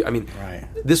 I'll tell you. I mean,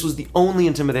 This was the only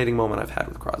intimidating moment I've had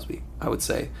with Crosby, I would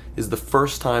say, is the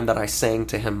first time that I sang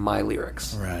to him my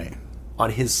lyrics. Right.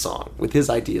 On his song, with his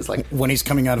ideas. Like when he's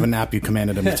coming out of a nap you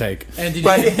commanded him to take. And did you,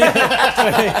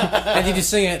 and did you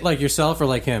sing it like yourself or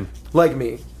like him? Like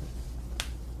me.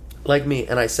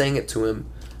 And I sang it to him.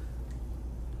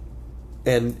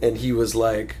 And he was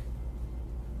like,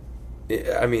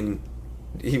 I mean,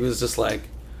 he was just like,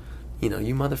 you know,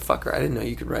 you motherfucker, I didn't know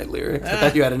you could write lyrics. I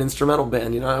thought you had an instrumental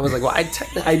band, you know. I was like, well,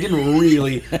 I didn't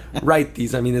really write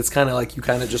these. I mean, it's kind of like you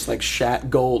kind of just like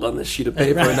shat gold on this sheet of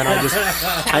paper, and then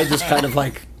I just kind of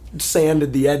like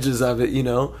sanded the edges of it, you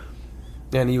know.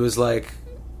 And he was like,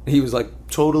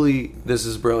 totally, this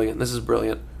is brilliant.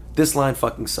 This line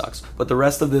fucking sucks, but the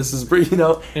rest of this is pretty, you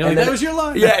know. And that was your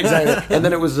line. Yeah, exactly. And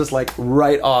then it was just like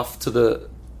right off to the,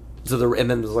 and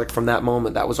then it was like from that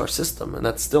moment, that was our system, and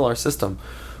that's still our system.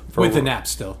 With the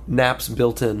naps still. Naps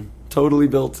built in, totally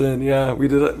built in. Yeah, we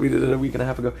did it a week and a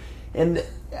half ago, and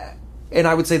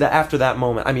I would say that after that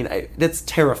moment, I mean, it's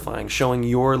terrifying showing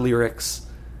your lyrics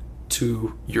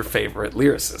to your favorite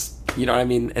lyricist. You know what I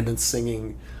mean? And then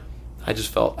singing. I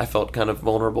felt kind of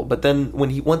vulnerable. But then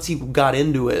once he got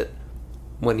into it,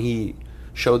 when he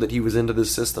showed that he was into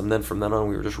this system, then from then on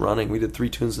we were just running. We did 3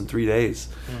 tunes in 3 days,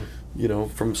 you know,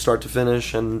 from start to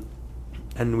finish, and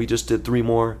we just did 3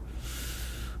 more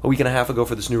a week and a half ago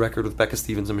for this new record with Becca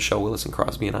Stevens and Michelle Willis and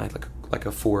Crosby and I, like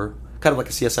a 4, kind of like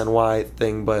a CSNY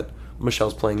thing, but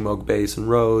Michelle's playing Moog bass and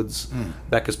Rhodes,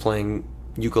 Becca's playing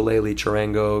ukulele,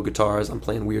 charango, guitars, I'm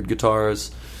playing weird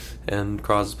guitars, and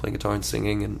Cross is playing guitar and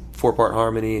singing, and 4-part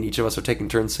harmony, and each of us are taking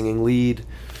turns singing lead,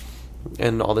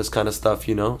 and all this kind of stuff,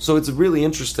 you know. So it's really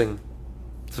interesting.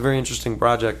 It's a very interesting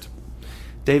project.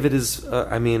 David is,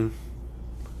 I mean,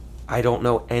 I don't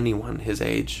know anyone his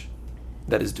age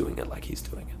that is doing it like he's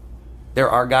doing it. There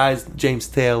are guys, James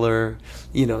Taylor,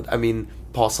 you know, I mean,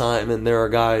 Paul Simon. There are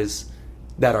guys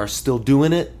that are still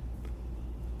doing it,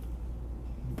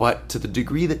 but to the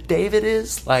degree that David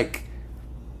is, like,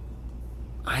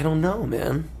 I don't know,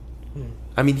 man.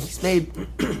 I mean, he's made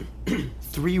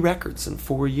 3 records in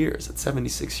 4 years at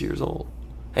 76 years old,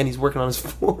 and he's working on his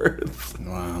 4th.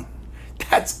 Wow.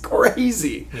 That's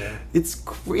crazy. Yeah.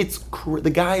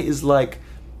 The guy is like,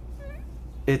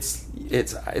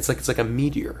 it's like a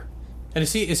meteor. And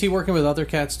is he working with other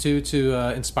cats too to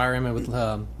inspire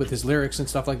him with his lyrics and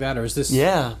stuff like that, or is this?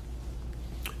 Yeah.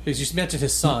 Because you mentioned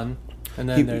his son, and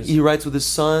then He writes with his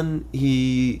son.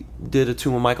 He did a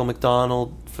tune with Michael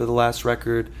McDonald for the last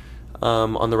record.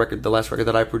 On the last record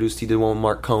that I produced, he did one with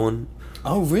Mark Cohen.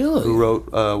 Oh, really? Who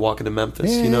wrote "Walking to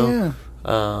Memphis"? Yeah, you know,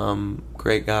 yeah.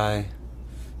 Great guy.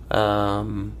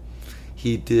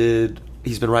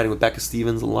 He's been writing with Becca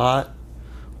Stevens a lot,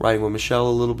 writing with Michelle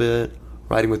a little bit,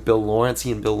 writing with Bill Lawrence.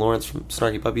 He and Bill Lawrence from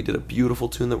Snarky Puppy did a beautiful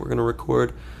tune that we're going to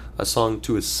record, a song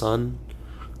to his son.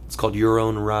 It's called Your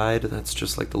Own Ride. That's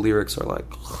just like, the lyrics are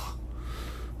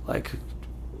like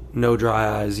no dry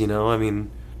eyes, you know? I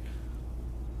mean,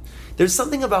 there's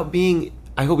something about being,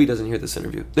 I hope he doesn't hear this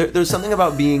interview. There's something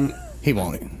about being He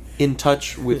won't. in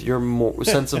touch with your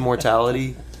sense of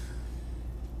mortality,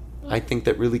 I think,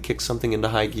 that really kicks something into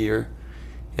high gear.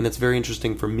 And it's very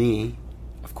interesting for me.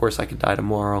 Of course, I could die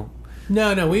tomorrow.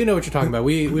 No, we know what you're talking about.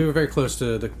 We were very close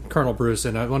to the Colonel Bruce,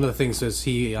 and one of the things is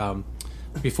he,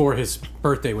 before his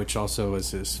birthday, which also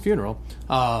was his funeral,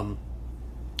 Rob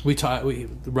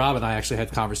and I actually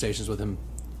had conversations with him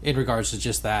in regards to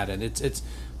just that, and it's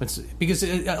because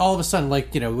all of a sudden,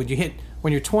 like, you know,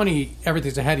 when you're 20,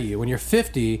 everything's ahead of you. When you're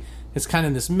 50, it's kind of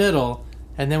in this middle,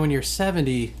 and then when you're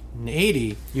 70 and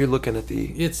 80, you're looking at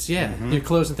you're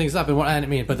closing things up. And I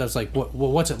mean, but that's like,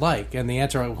 what's it like? And the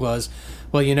answer was,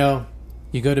 well, you know,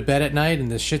 you go to bed at night,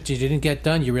 and the shit you didn't get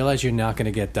done, you realize you're not going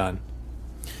to get done.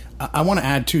 I want to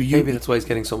add too. Maybe that's why he's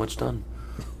getting so much done.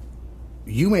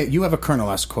 You have a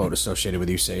Colonel-esque quote associated with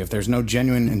you. Say, if there's no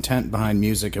genuine intent behind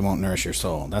music, it won't nourish your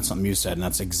soul. That's something you said, and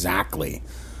that's exactly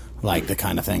like the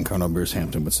kind of thing Colonel Bruce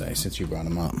Hampton would say, since you brought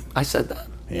him up. I said that.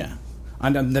 Yeah.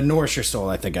 And the nourish your soul,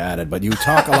 I think I added, but you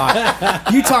talk a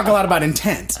lot. You talk a lot about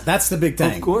intent. That's the big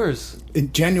thing. Of course.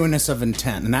 Genuineness of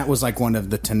intent, and that was like one of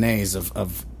the tenets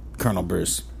of Colonel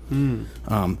Bruce.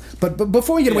 But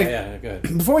before we get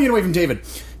away from David,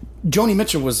 Joni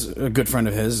Mitchell was a good friend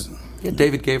of his. Yeah,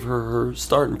 David gave her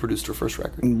start and produced her first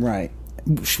record. Right.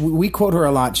 We quote her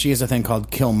a lot. She has a thing called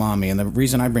Kill Mommy, and the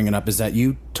reason I bring it up is that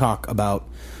you talk about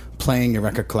playing your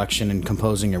record collection and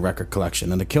composing your record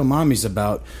collection, and the Kill Mommy's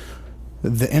about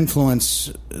the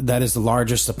influence that is the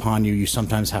largest upon you. You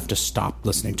sometimes have to stop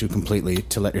listening to completely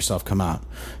to let yourself come out.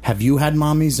 Have you had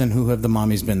mommies, and who have the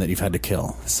mommies been that you've had to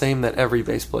kill? The same that every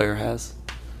bass player has.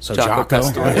 So Jocko.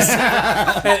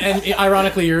 and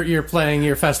ironically, you're playing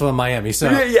your festival in Miami. So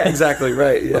yeah, exactly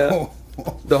right. Yeah,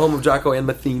 the home of Jocko and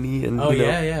Matheny. And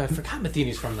I forgot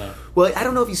Matheny's from there. Well, I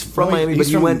don't know if he's from Miami, but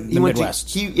he went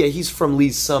Midwest. He's from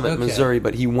Lee's Summit, Missouri,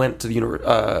 but he went to the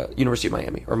University of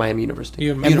Miami, or Miami University.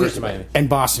 University of Miami. And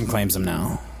Boston claims him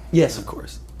now. Yes, of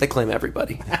course. They claim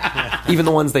everybody, even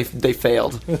the ones they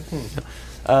failed.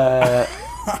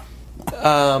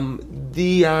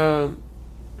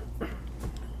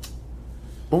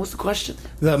 What was the question?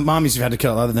 The mommies you've had to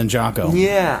kill, other than Jocko.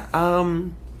 Yeah.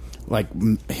 Like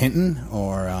Hinton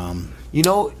or...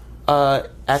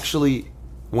 actually,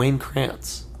 Wayne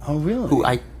Krantz. Oh, really? Who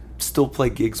I still play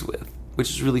gigs with, which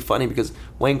is really funny because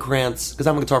Wayne Krantz... Because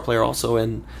I'm a guitar player also,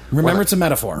 and... Remember, it's a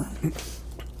metaphor.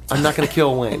 I'm not going to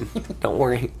kill Wayne. Don't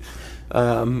worry.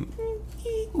 When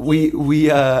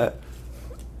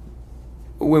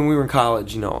we were in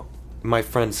college, my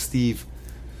friend Steve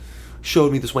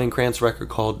showed me this Wayne Krantz record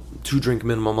called 2 Drink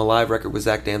Minimum, a live record with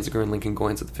Zach Danziger and Lincoln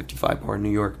Goines at the 55 Bar in New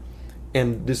York.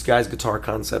 And this guy's guitar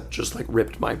concept just like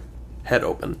ripped my head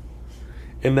open.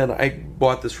 And then I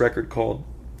bought this record called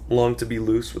Long to Be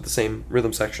Loose with the same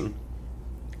rhythm section,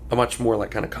 a much more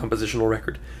like kind of compositional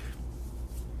record.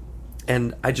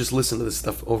 And I just listened to this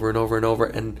stuff over and over and over,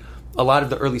 and a lot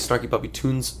of the early Snarky Puppy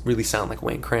tunes really sound like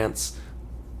Wayne Krantz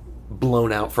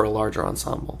blown out for a larger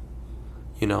ensemble,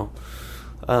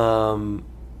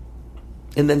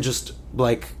 and then just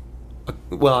like,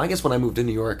 I guess when I moved to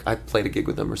New York, I played a gig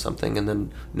with them or something, and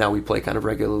then now we play kind of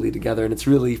regularly together, and it's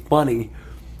really funny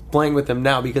playing with them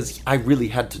now because I really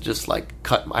had to just like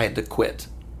I had to quit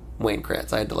Wayne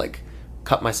Krantz. I had to like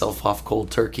cut myself off cold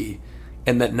turkey,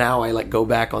 and that now I like go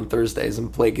back on Thursdays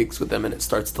and play gigs with them, and it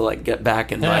starts to like get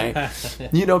back in my,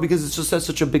 because it's just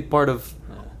such a big part of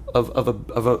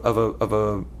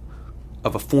a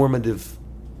formative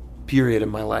period in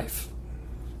my life.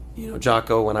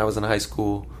 Jocko when I was in high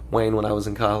school, Wayne when I was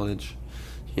in college,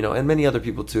 you know, and many other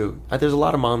people too. There's a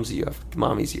lot of mommies you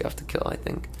have to kill, I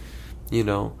think, you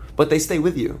know, but they stay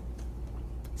with you.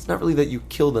 It's not really that you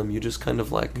kill them; you just kind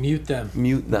of like Mute them.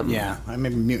 Yeah,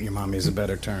 maybe mute your mommy is a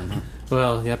better term. Huh?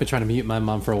 Well, yeah, I've been trying to mute my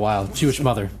mom for a while. Jewish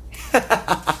mother.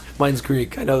 Mine's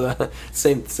Greek. I know that.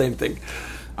 Same thing.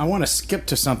 I want to skip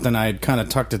to something I had kind of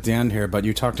tucked at the end here, but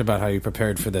you talked about how you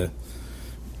prepared for the,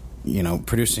 you know,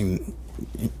 producing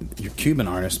your Cuban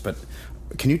artist. But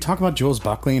can you talk about Jules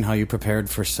Buckley and how you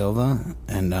prepared for Silva?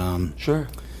 And Sure.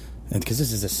 Because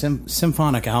this is a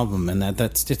symphonic album, and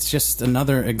it's just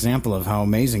another example of how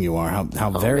amazing you are,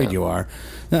 how varied you are.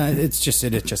 It just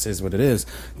is what it is.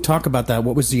 Talk about that.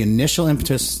 What was the initial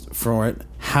impetus for it?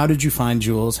 How did you find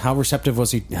Jules? How receptive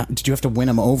was he? Did you have to win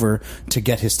him over to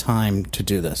get his time to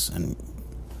do this? And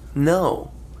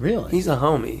No, really, he's a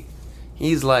homie.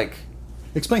 He's like,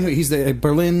 explain who he's. The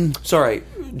Berlin. sorry,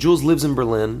 Jules lives in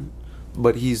Berlin,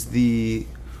 but he's the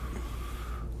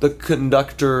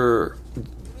conductor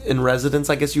in residence,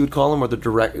 I guess you would call him, or the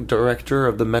director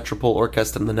of the Metropole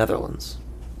Orchestra in the Netherlands,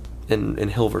 in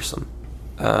Hilversum.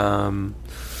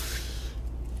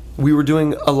 We were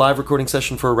doing a live recording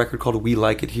session for a record called "We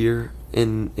Like It Here"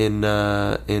 in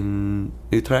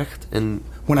Utrecht. In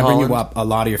When I Holland. bring you up, a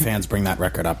lot of your fans bring that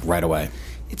record up right away.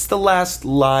 It's the last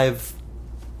live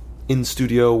in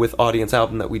studio with audience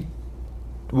album that we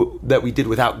did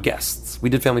without guests. We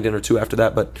did Family Dinner 2 after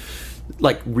that, but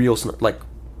like real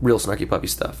Snarky Puppy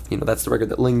stuff. You know, that's the record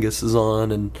that Lingus is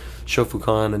on, and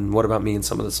Shofukan, and What About Me, and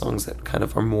some of the songs that kind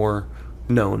of are more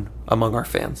known among our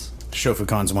fans. Shofu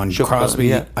Khan's one. Shofu Khan, Crosby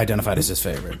yeah. identified as his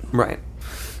favorite. Right.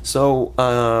 So,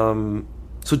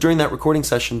 so during that recording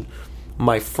session,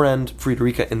 my friend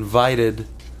Friederike invited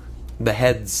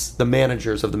the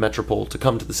managers of the Metropole to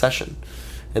come to the session,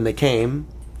 and they came.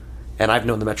 And I've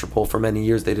known the Metropole for many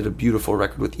years. They did a beautiful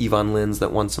record with Yvonne Lins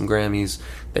that won some Grammys.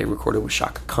 They recorded with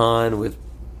Shaka Khan, with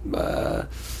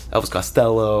Elvis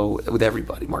Costello, with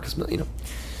everybody, Marcus Miller, you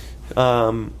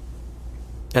know.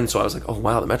 And so I was like, oh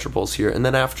wow, the Metropole's here. And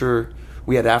then after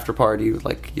we had after party,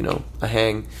 like, you know, a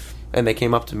hang, and they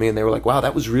came up to me and they were like, wow,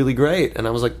 that was really great. And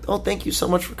I was like, oh, thank you so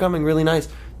much for coming, really nice.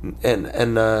 And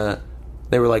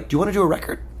they were like, do you want to do a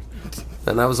record?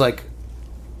 And I was like,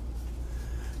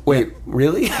 wait,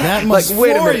 really? That must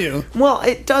wait a floor minute. you. Well,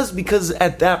 it does, because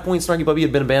at that point, Snarky Puppy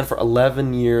had been a band for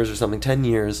 11 years or something, 10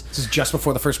 years. This is just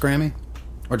before the first Grammy?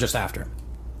 Or just after?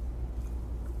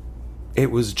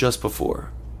 It was just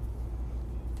before.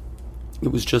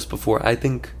 I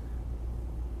think.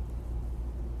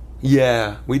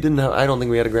 Yeah, we didn't have. I don't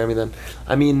think we had a Grammy then.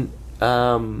 I mean,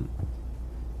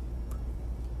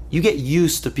 you get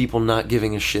used to people not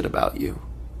giving a shit about you.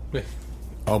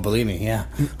 Oh, believe me, yeah.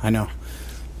 I know.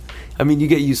 I mean, you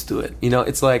get used to it. You know,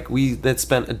 it's like we that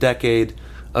spent a decade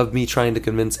of me trying to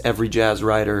convince every jazz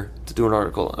writer to do an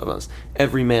article of us,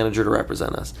 every manager to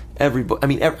represent us, I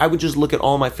would just look at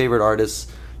all my favorite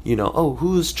artists. You know, oh,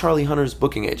 who's Charlie Hunter's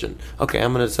booking agent? Okay,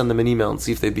 I'm going to send them an email and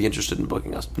see if they'd be interested in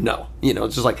booking us. No. You know,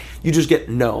 it's just like, you just get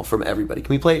no from everybody. Can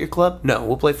we play at your club? No,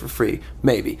 we'll play for free.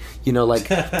 Maybe. You know, like,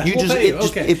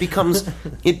 it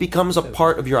becomes a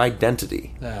part of your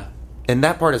identity. Yeah. And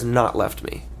that part has not left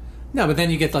me. No, but then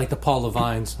you get like the Paul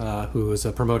Levines, who is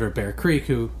a promoter at Bear Creek,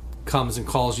 who comes and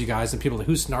calls you guys, and people are like,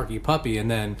 who's Snarky Puppy? And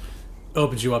then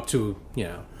opens you up to, you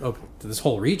know, to this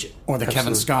whole region. Or the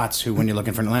Kevin Scotts, who, when you're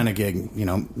looking for an Atlanta gig, you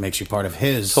know, makes you part of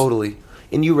his. Totally.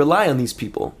 And you rely on these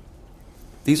people.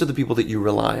 These are the people that you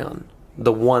rely on.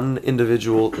 The one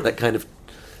individual that kind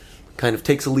of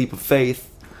takes a leap of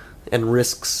faith and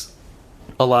risks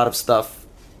a lot of stuff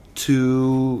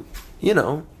to, you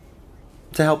know,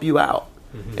 to help you out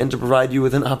and to provide you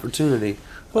with an opportunity.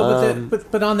 Well,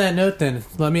 but on that note, then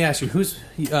let me ask you: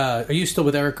 are you still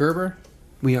with Eric Gerber?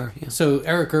 We are. Yeah. So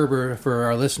Eric Gerber, for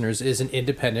our listeners, is an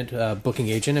independent booking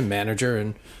agent and manager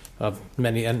and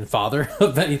father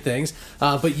of many things.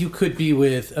 But you could be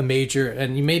with a major,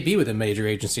 and you may be with a major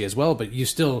agency as well. But you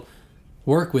still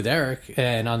work with Eric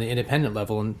and on the independent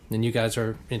level, and you guys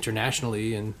are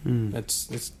internationally, and it's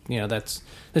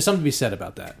there's something to be said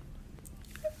about that.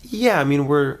 Yeah, I mean,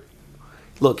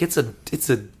 it's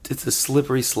a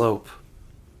slippery slope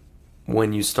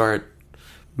when you start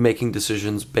making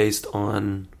decisions based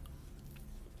on.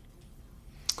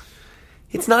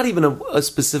 It's not even a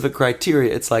specific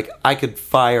criteria. It's like, I could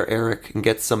fire Eric and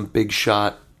get some big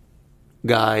shot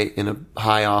guy in a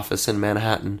high office in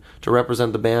Manhattan to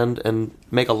represent the band and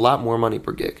make a lot more money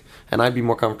per gig, and I'd be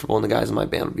more comfortable, and the guys in my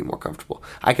band would be more comfortable.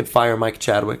 I could fire Mike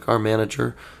Chadwick, our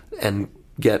manager, and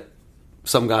get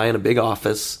some guy in a big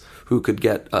office who could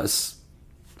get us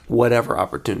whatever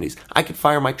opportunities. I could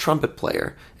fire my trumpet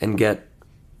player and get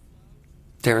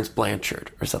Terrence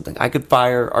Blanchard or something. I could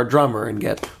fire our drummer and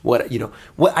get what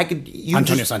I could.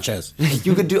 Antonio Sanchez.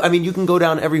 You could do. I mean, you can go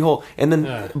down every hole, and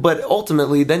then, but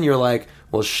ultimately, then you're like,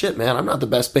 well, shit, man, I'm not the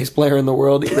best bass player in the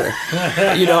world either.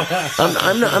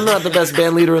 I'm not the best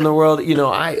band leader in the world.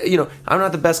 I'm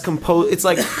not the best composer. It's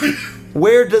like,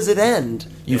 where does it end?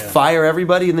 You fire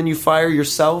everybody, and then you fire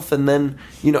yourself, and then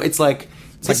it's like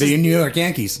the New York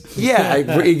Yankees. Yeah,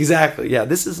 exactly. Yeah,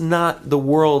 this is not the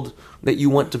world that you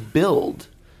want to build.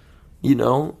 You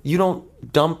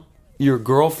don't dump your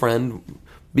girlfriend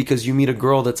because you meet a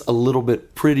girl that's a little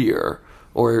bit prettier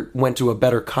or went to a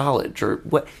better college or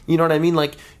what. You know what I mean?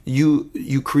 Like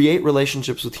you create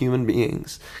relationships with human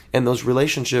beings, and those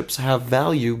relationships have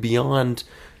value beyond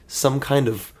some kind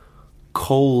of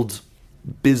cold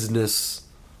business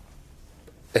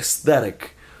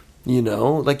aesthetic.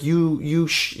 Like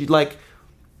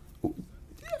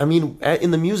I mean,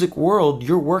 in the music world,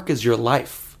 your work is your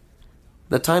life.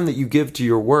 The time that you give to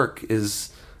your work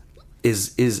is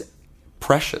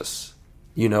precious.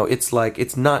 It's like,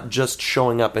 it's not just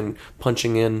showing up and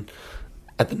punching in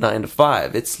at the 9 to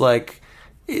 5. It's like,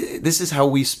 this is how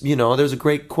we, there's a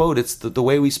great quote. It's the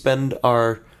way we spend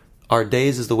our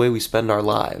days is the way we spend our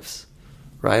lives,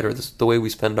 right? Or the way we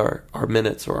spend our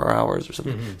minutes or our hours or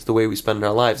something. Mm-hmm. It's the way we spend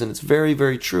our lives. And it's very,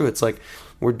 very true. It's like,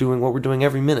 we're doing what we're doing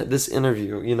every minute. This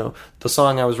interview, the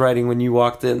song I was writing when you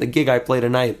walked in, the gig I played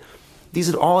tonight,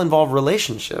 these all involve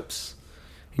relationships.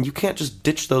 And you can't just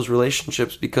ditch those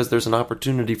relationships because there's an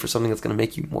opportunity for something that's going to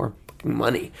make you more fucking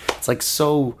money. It's like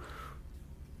so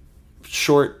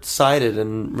short-sighted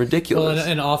and ridiculous. Well,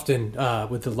 and often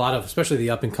with a lot of, especially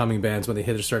the up-and-coming bands, when they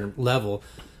hit a certain level,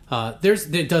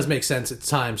 it does make sense at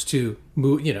times to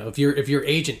move. If your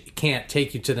agent can't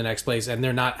take you to the next place and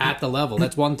they're not at the level,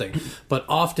 that's one thing. But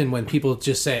often when people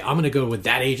just say, "I'm going to go with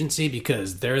that agency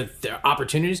because their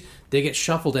opportunities," they get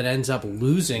shuffled and ends up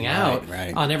losing out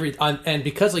on every. And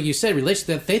because, like you said,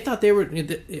 relationship, they thought they were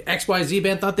the XYZ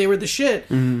band thought they were the shit,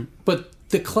 but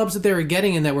the clubs that they were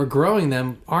getting and that were growing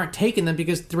them aren't taking them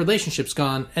because the relationship's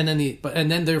gone, and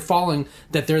then they're falling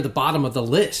that they're the bottom of the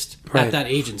list at that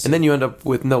agency, and then you end up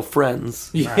with no friends.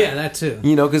 Yeah, that too.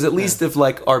 Because at least if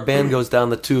like our band goes down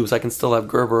the tubes, I can still have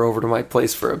Gerber over to my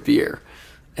place for a beer,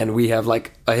 and we have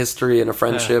like a history and a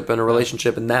friendship and a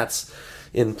relationship, and that's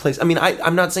in place. I mean,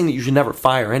 I'm not saying that you should never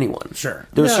fire anyone. Sure,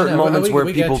 there are certain moments where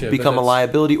people become a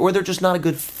liability, or they're just not a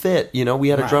good fit. We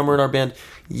had a drummer in our band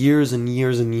years and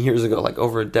years and years ago, like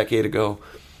over a decade ago,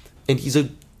 and he's a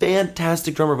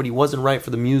fantastic drummer, but he wasn't right for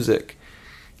the music,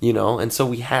 and so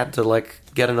we had to like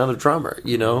get another drummer,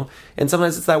 and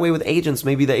sometimes it's that way with agents.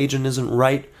 Maybe the agent isn't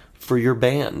right for your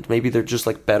band, maybe they're just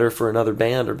like better for another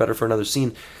band or better for another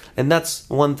scene, and that's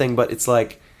one thing. But it's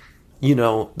like,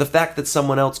 the fact that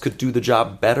someone else could do the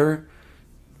job better,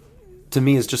 to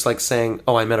me, is just like saying,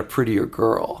 oh, I met a prettier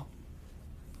girl.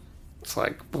 It's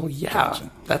like, well, yeah,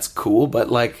 that's cool,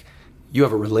 but like, you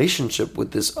have a relationship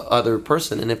with this other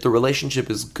person, and if the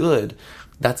relationship is good,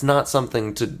 that's not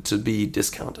something to be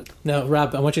discounted. Now,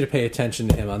 Rob, I want you to pay attention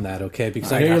to him on that, okay?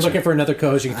 Because I know you're looking for another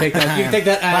coach. You can take that. You can take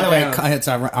that. By the way, it's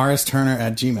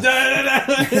rsturner@gmail.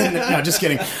 No, just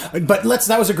kidding. But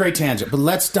that was a great tangent. But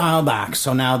let's dial back.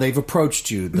 So now they've approached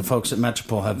you. The folks at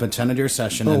Metropole have attended your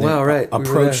session. Oh, and wow, right.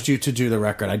 Approached you to do the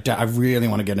record. I really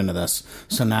want to get into this.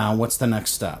 So now, what's the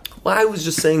next step? Well, I was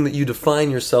just saying that you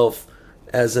define yourself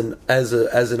as an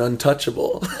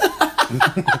untouchable.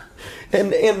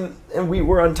 And we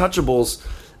were untouchables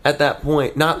at that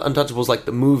point. Not untouchables like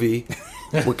the movie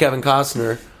with Kevin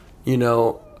Costner,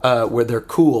 where they're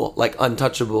cool. Like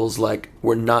untouchables, like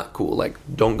we're not cool. Like,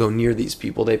 don't go near these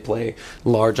people. They play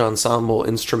large ensemble,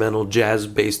 instrumental,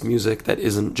 jazz-based music that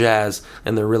isn't jazz,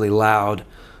 and they're really loud.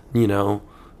 Don't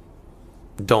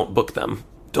book them.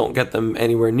 Don't get them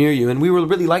anywhere near you. And we were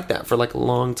really like that for like a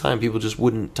long time. People just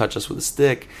wouldn't touch us with a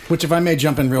stick. Which, if I may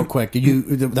jump in real quick,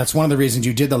 that's one of the reasons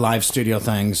you did the live studio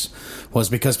things, was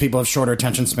because people have shorter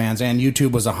attention spans, and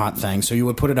YouTube was a hot thing. So you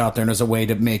would put it out there as a way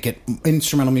to make it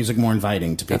instrumental music more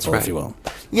inviting to people, if you will.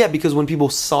 Yeah, because when people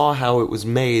saw how it was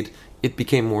made, it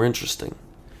became more interesting.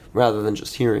 Rather than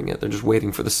just hearing it, they're just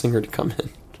waiting for the singer to come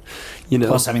in.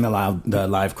 Plus having the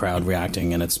live crowd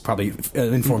reacting, and it's probably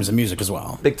informs the music as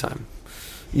well. Big time.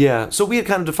 Yeah, so we had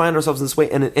kind of defined ourselves in this way,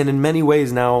 and in many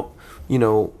ways now,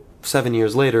 7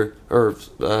 years later, or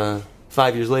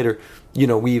 5 years later,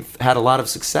 we've had a lot of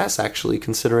success, actually,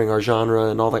 considering our genre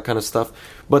and all that kind of stuff,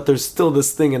 but there's still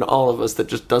this thing in all of us that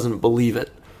just doesn't believe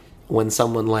it when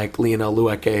someone like Lionel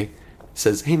Lueke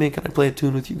says, hey man, can I play a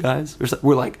tune with you guys?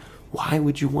 We're like, why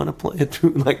would you want to play a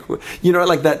tune? Like,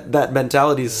 like that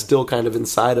mentality is still kind of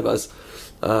inside of us.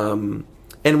 And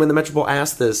when the Metropole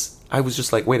asked this, I was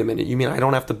just like, wait a minute, you mean I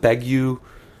don't have to beg you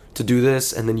to do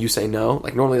this and then you say no?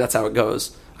 Like, normally that's how it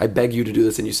goes. I beg you to do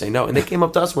this and you say no. And they came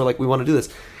up to us and were like, we want to do this.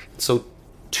 So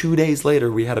 2 days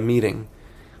later, we had a meeting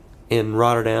in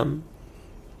Rotterdam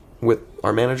with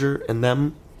our manager and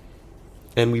them,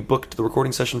 and we booked the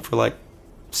recording session for like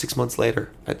 6 months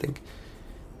later, I think.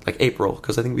 Like April,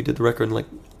 because I think we did the record in like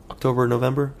October or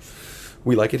November.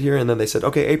 We like it here, and then they said,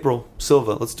 okay, April,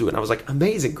 Silva, let's do it. And I was like,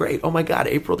 amazing, great, oh my God,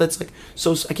 April, that's like,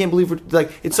 so, I can't believe we're,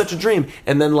 like, it's such a dream.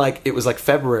 And then like, it was like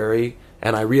February,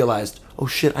 and I realized, oh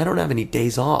shit, I don't have any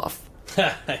days off.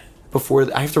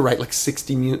 Before, I have to write like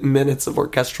 60 minutes of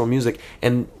orchestral music,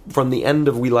 and from the end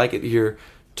of We Like It Here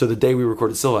to the day we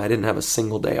recorded Silva, I didn't have a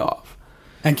single day off.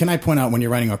 And can I point out, when you're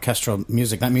writing orchestral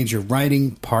music, that means you're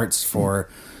writing parts for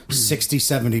 60,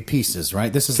 70 pieces,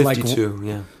 right? This is 52, like...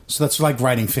 yeah. So that's like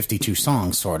writing 52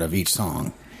 songs, sort of, each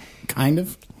song. Kind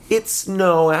of?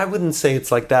 No, I wouldn't say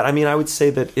it's like that. I mean, I would say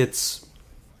that it's...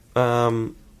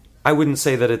 I wouldn't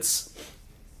say that it's,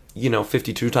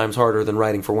 52 times harder than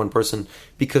writing for one person,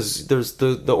 because there's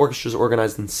the orchestra's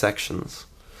organized in sections.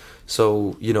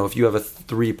 So, if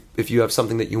you have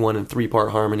something that you want in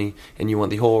 3-part harmony and you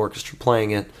want the whole orchestra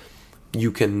playing it,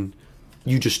 you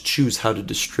just choose how to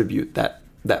distribute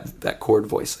that chord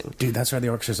voicing. Dude, that's why the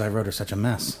orchestras I wrote are such a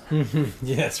mess.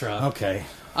 Yes, Rob. Okay.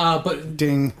 But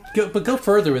Ding. Go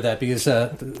further with that, because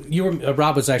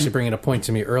Rob was actually bringing a point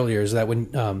to me earlier, is that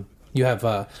when you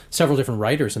have several different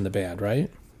writers in the band, right?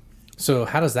 So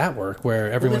how does that work?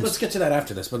 Where everyone's... Let's get to that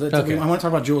after this. But Okay. I want to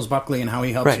talk about Jules Buckley and how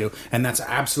he helps Right. you, and that's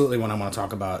absolutely what I want to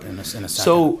talk about in a second.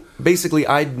 So basically,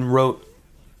 I wrote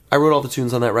all the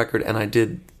tunes on that record, and I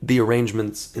did the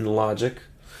arrangements in Logic.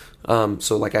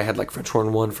 So like I had like French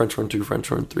horn 1, French horn 2, French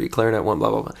horn 3, clarinet 1, blah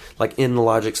blah blah, like in the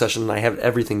Logic session, and I have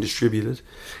everything distributed.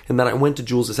 And then I went to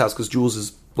Jules' house, because Jules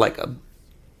is like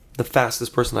the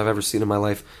fastest person I've ever seen in my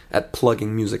life at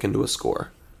plugging music into a score.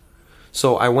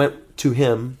 So I went to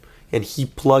him, and he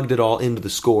plugged it all into the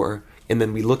score, and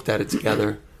then we looked at it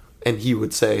together, and he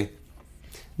would say,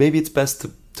 maybe it's best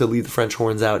to leave the French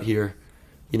horns out here.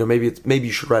 Maybe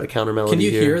you should write a counter melody. Can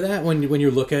you here. hear that when you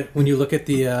look at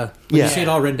the you see it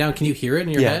all written down? Can you hear it in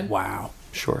your head? Wow.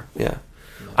 Sure. Yeah.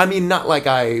 I mean, not like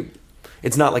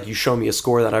it's not like you show me a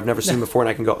score that I've never seen before and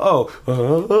I can go,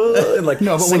 and like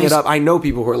No, but sing when it up. I know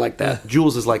people who are like that.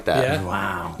 Jules is like that. Yeah.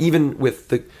 Wow. Even with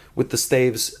the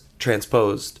staves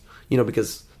transposed,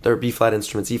 because there are B flat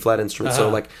instruments, E flat instruments. So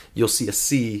like you'll see a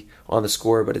C on the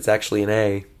score, but it's actually an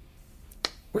A,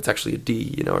 or it's actually a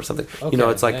D, or something.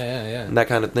 Okay. It's like Yeah. that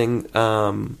kind of thing.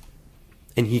 And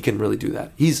he can really do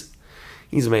that. He's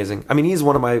amazing. I mean, he's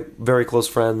one of my very close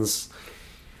friends.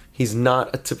 He's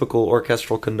not a typical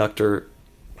orchestral conductor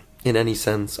in any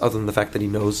sense, other than the fact that he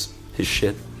knows his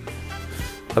shit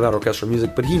about orchestral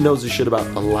music, but he knows his shit about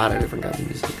a lot of different kinds of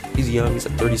music. He's young, he's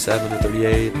like 37 or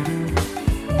 38.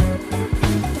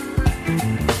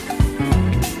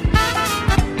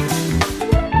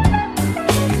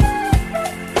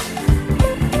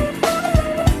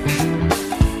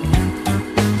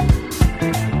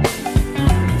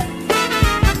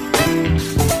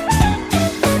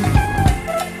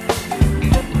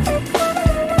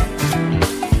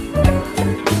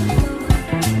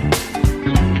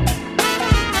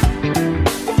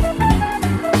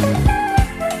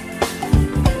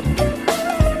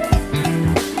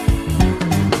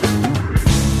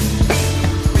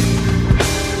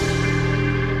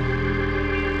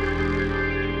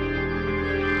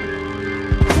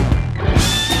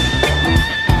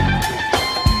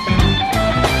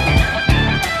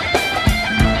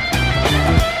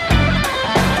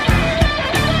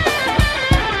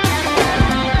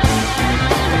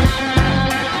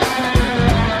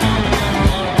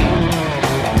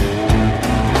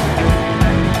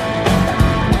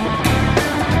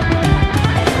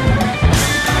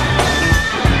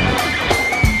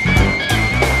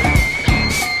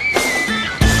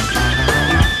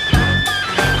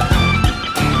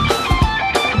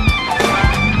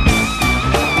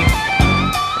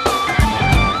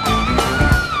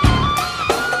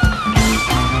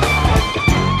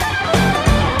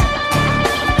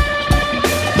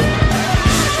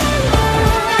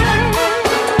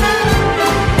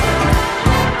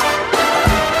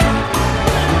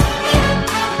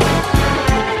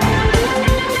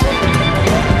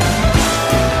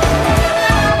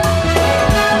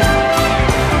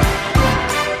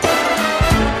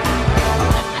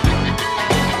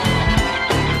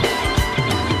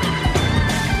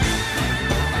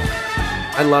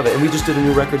 I love it. And we just did a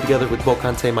new record together with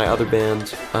Volcante, my other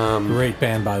band. Great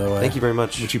band, by the way. Thank you very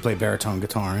much. Which you play baritone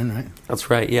guitar in, right? That's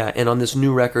right, yeah. And on this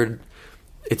new record,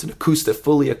 it's an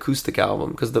fully acoustic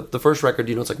album, because the first record,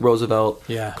 it's like Roosevelt,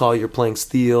 Yeah. Collier playing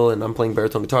steel, and I'm playing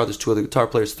baritone guitar. There's 2 other guitar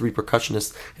players, 3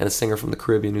 percussionists, and a singer from the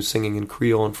Caribbean who's singing in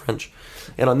Creole and French.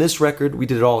 And on this record, we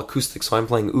did it all acoustic, so I'm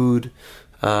playing oud.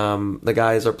 The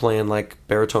guys are playing like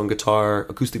baritone guitar,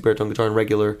 acoustic baritone guitar, and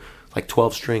regular like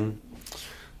 12-string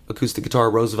acoustic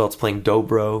guitar. Roosevelt's playing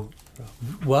dobro.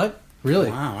 What?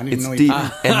 Really? Wow, I didn't It's know deep.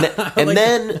 you And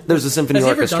then there's a symphony Has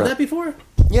he ever orchestra. done that before?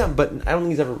 Yeah, but I don't think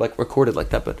he's ever like recorded like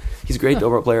that. But he's a great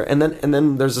dobro player. And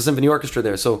then there's a symphony orchestra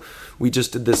there. So we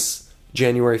just did this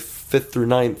January 5th through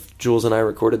 9th. Jules and I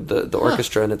recorded the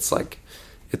orchestra, and it's like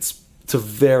it's a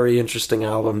very interesting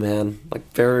album, man.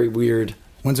 Like very weird.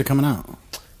 When's it coming out?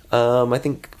 I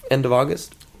think end of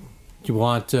August. Do you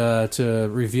want to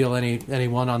reveal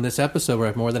anyone on this episode?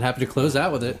 We're more than happy to close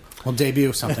out with it. We'll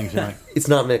debut something if you like. It's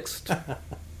not mixed.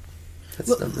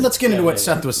 Let's get into what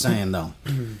Seth was saying, though.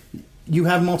 You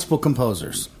have multiple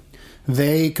composers.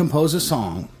 They compose a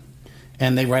song,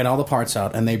 and they write all the parts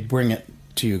out, and they bring it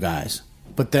to you guys.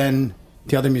 But then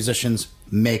the other musicians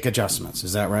make adjustments.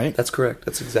 Is that right? That's correct.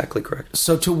 That's exactly correct.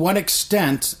 So to what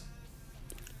extent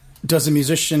do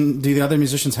the other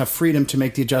musicians have freedom to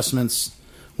make the adjustments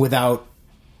without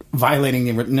violating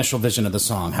the initial vision of the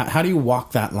song? How do you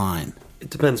walk that line? It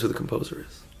depends who the composer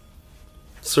is.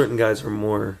 Certain guys are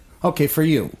more Okay, for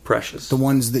you. precious. The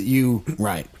ones that you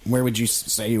write. Where would you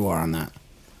say you are on that?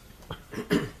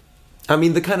 I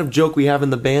mean, the kind of joke we have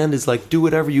in the band is like, do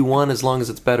whatever you want as long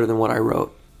as it's better than what I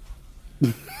wrote.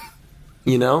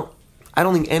 You know? I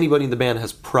don't think anybody in the band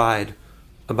has pride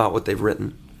about what they've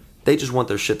written. They just want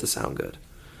their shit to sound good.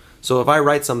 So if I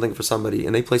write something for somebody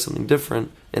and they play something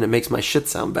different and it makes my shit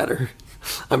sound better,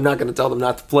 I'm not going to tell them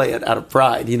not to play it out of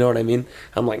pride. You know what I mean?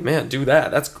 I'm like, man, do that.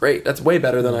 That's great. That's way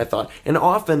better than I thought. And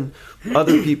often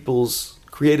other people's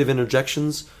creative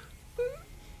interjections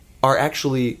are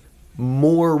actually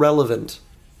more relevant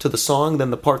to the song than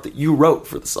the part that you wrote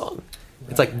for the song.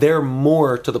 It's like they're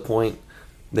more to the point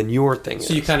than your thing is.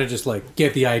 So you kind of just like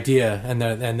get the idea, and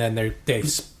then they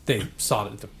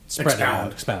sort it, spread it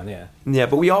out, expound. Yeah. Yeah,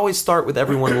 but we always start with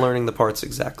everyone learning the parts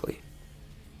exactly.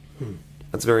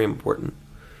 That's very important.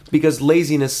 Because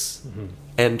laziness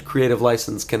and creative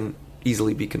license can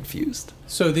easily be confused.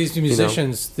 So these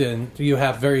musicians, then you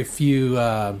have very few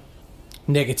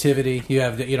negativity.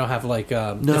 You don't have like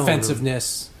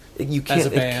defensiveness. You can't. As a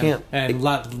band, it can't. and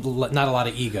not a lot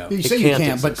of ego. You say you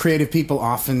can't, but creative people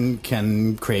often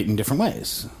can create in different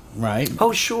ways, right?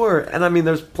 Oh, sure. And I mean,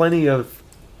 there's plenty of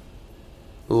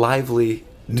lively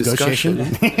Negotiation?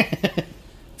 discussion.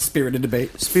 Spirited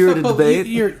debate. Spirited debate.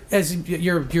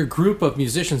 Your group of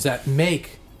musicians that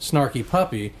make Snarky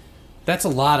Puppy, that's a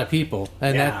lot of people,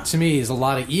 and that to me is a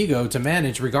lot of ego to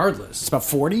manage, regardless. It's about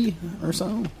 40 or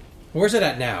so. Where's it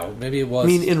at now? Maybe it was. I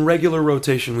mean, in regular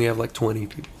rotation, we have like 20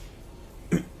 people.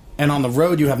 And on the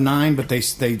road, you have 9, but they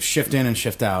shift in and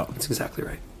shift out. That's exactly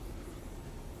right.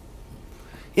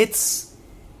 It's,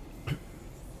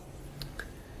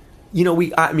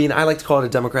 I like to call it a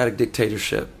democratic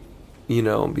dictatorship,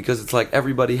 because it's like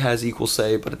everybody has equal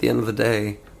say, but at the end of the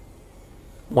day,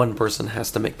 one person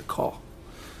has to make the call.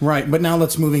 Right, but now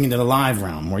let's moving into the live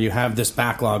realm, where you have this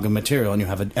backlog of material, and you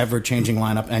have an ever-changing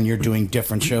lineup, and you're doing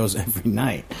different shows every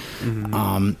night.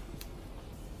 Mm-hmm.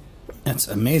 That's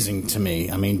amazing to me.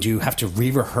 I mean, do you have to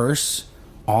re-rehearse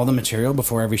all the material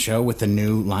before every show with the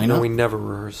new lineup? No, we never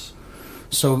rehearse.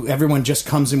 So everyone just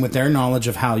comes in with their knowledge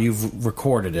of how you've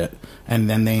recorded it, and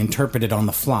then they interpret it on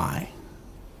the fly.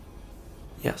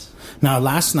 Yes. Now,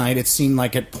 last night, it seemed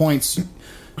like at points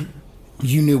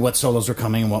you knew what solos were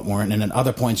coming and what weren't, and at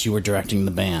other points you were directing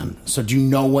the band. So do you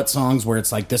know what songs where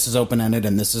it's like, this is open-ended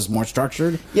and this is more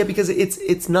structured? Yeah, because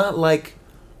it's not like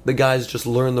the guys just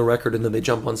learn the record and then they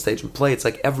jump on stage and play. It's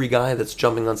like every guy that's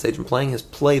jumping on stage and playing has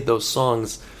played those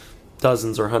songs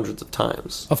dozens or hundreds of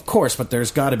times. Of course, but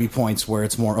there's got to be points where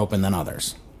it's more open than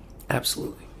others.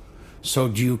 Absolutely. So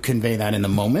do you convey that in the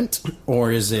moment,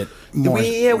 or is it more...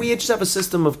 We just have a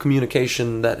system of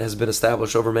communication that has been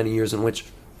established over many years in which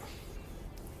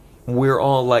we're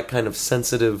all like kind of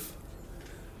sensitive,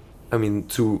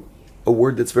 to a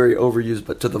word that's very overused,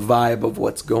 but to the vibe of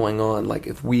what's going on. Like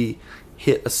if we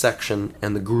hit a section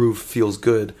and the groove feels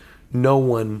good, no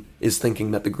one is thinking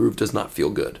that the groove does not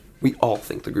feel good. We all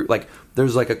think the groove, like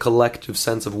there's like a collective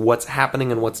sense of what's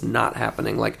happening and what's not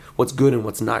happening, like what's good and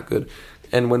what's not good.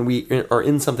 And when we are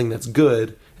in something that's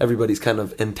good, everybody's kind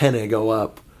of antennae go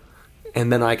up,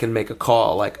 and then I can make a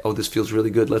call like, oh, this feels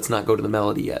really good, let's not go to the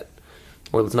melody yet,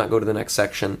 or let's not go to the next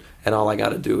section, and all I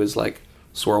gotta do is like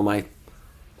swirl my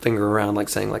finger around, like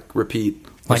saying like repeat.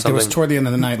 Like there was toward the end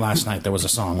of the night last night, there was a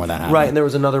song where that happened. Right, and there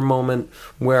was another moment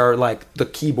where like the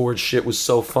keyboard shit was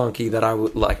so funky that I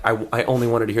would like I only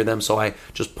wanted to hear them, so I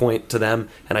just point to them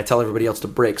and I tell everybody else to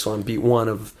break. So on beat 1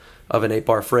 of an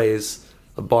 8-bar phrase,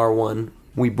 bar 1,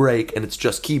 we break and it's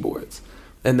just keyboards,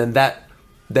 and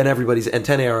then everybody's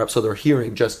antennae are up, so they're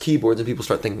hearing just keyboards, and people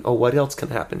start thinking, oh, what else can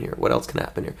happen here? What else can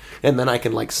happen here? And then I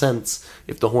can like sense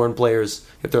if the horn players,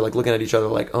 if they're like looking at each other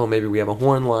like, oh, maybe we have a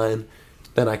horn line,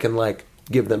 then I can like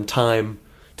give them time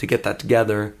to get that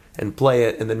together and play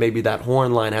it, and then maybe that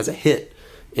horn line has a hit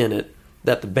in it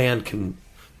that the band can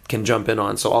jump in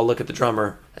on. So I'll look at the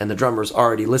drummer, and the drummer's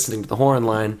already listening to the horn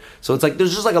line. So it's like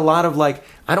there's just like a lot of like,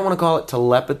 I don't want to call it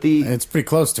telepathy. It's pretty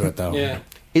close to it though. Yeah.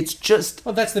 It's just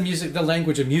Well, that's the music, the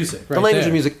language of music, right? the language there.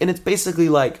 of music, and it's basically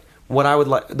like what I would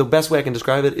like. The best way I can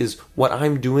describe it is what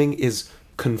I'm doing is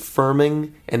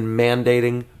confirming and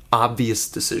mandating obvious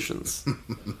decisions.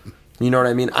 You know what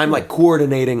I mean? I'm like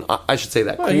coordinating. I should say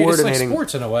that Well, coordinating. it's like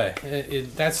sports in a way.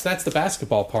 That's the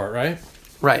basketball part, right?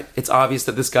 Right. It's obvious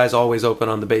that this guy's always open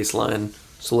on the baseline,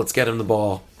 so let's get him the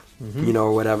ball, you know,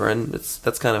 or whatever. And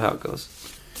that's kind of how it goes.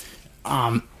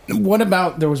 What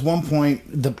about, there was one point,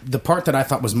 the part that I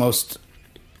thought was most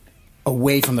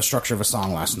away from the structure of a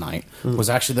song last night was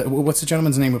actually, what's the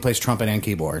gentleman's name who plays trumpet and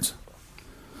keyboards?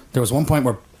 There was one point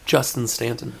where Justin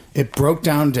Stanton. it broke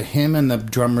down to him and the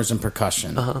drummers and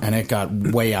percussion, and it got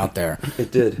way out there.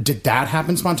 It did. Did that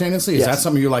happen spontaneously? Is Yes. that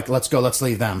something you're like, let's go, let's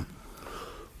leave them?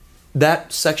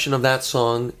 That section of that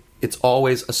song, it's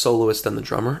always a soloist and the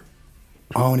drummer.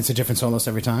 Oh, and it's a different soloist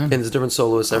every time? And it's a different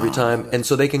soloist every time. And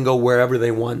so they can go wherever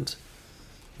they want.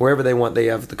 Wherever they want, they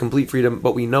have the complete freedom,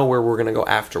 but we know where we're going to go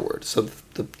afterward. So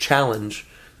the challenge,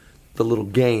 the little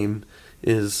game,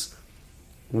 is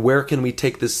where can we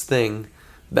take this thing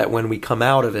that when we come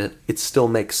out of it, it still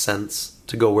makes sense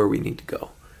to go where we need to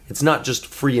go. It's not just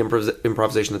free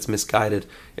improvisation that's misguided.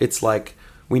 It's like,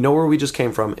 we know where we just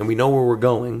came from, and we know where we're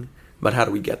going, but how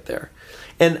do we get there?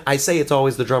 And I say it's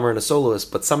always the drummer and a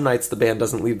soloist, but some nights the band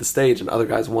doesn't leave the stage and other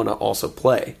guys want to also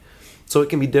play. So it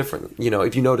can be different. You know,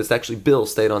 if you noticed, actually Bill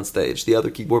stayed on stage, the other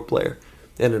keyboard player,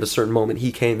 and at a certain moment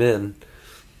he came in.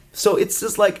 So it's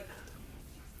just like,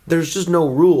 there's just no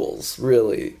rules,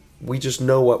 really. We just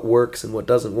know what works and what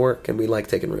doesn't work, and we like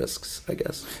taking risks, I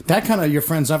guess. That kind of, your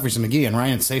friends Humphreys and McGee and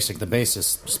Ryan Stasek, the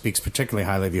bassist, speaks particularly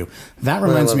highly of you. That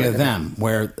reminds me of them,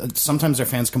 where sometimes their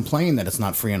fans complain that it's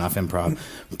not free enough improv,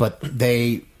 but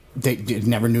they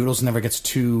Noodles never gets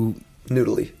too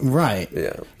noodly. Right.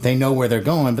 Yeah. They know where they're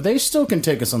going, but they still can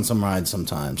take us on some rides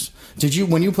sometimes. Did you,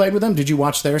 when you played with them, did you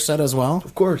watch their set as well?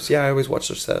 Of course, yeah, I always watch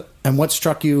their set. And what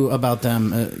struck you about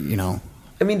them, you know?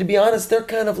 I mean, to be honest, they're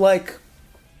kind of like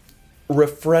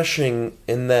refreshing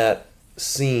in that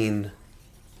scene,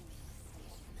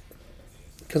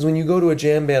 because when you go to a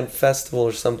jam band festival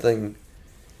or something,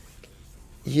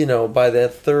 you know, by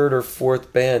that third or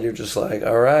fourth band you're just like,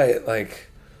 all right, like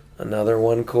another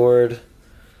one chord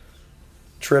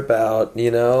trip out,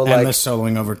 you know, And like the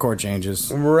soloing over chord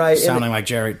changes, right, sounding like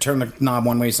Jerry. Turn the knob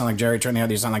one way, you sound like Jerry. Turn the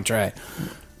other, you sound like Trey.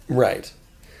 right,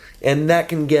 and that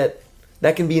can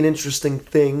be an interesting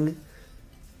thing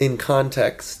in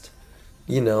context.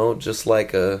 You know, just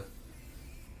like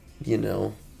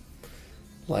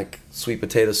like sweet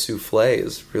potato souffle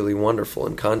is really wonderful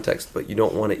in context, but you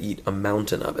don't want to eat a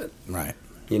mountain of it. Right.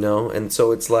 You know, and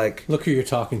so it's like... Look who you're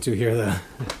talking to here, though.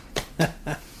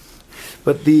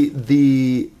 But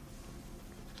the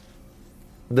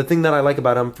thing that I like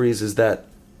about Humphreys is that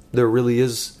there really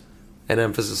is an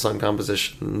emphasis on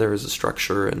composition. There is a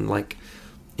structure, and like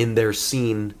in their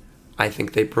scene, I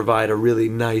think they provide a really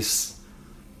nice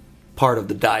part of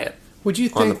the diet. Would you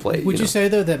think? On the plate, would you you know? say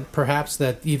though that perhaps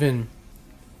that even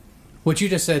what you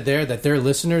just said there, that their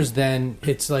listeners, then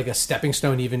it's like a stepping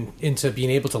stone even into being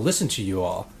able to listen to you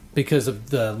all because of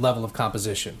the level of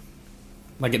composition.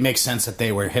 Like it makes sense that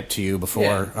they were hip to you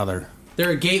before other.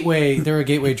 They're a gateway. They're a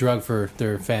gateway drug for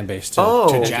their fan base to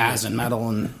to jazz and metal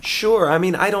and. Sure. I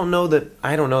mean, I don't know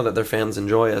that their fans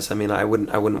enjoy us. I mean, I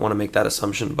wouldn't want to make that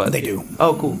assumption, but They do.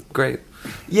 Oh, cool, great.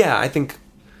 Yeah, I think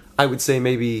I would say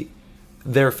maybe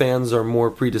their fans are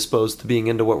more predisposed to being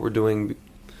into what we're doing,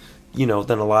 you know,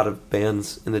 than a lot of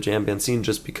bands in the jam band scene,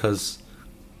 just because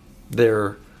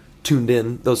they're tuned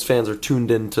in. Those fans are tuned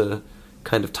into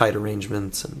kind of tight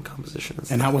arrangements and composition and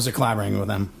stuff. And how was it collaborating with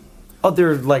them? Oh,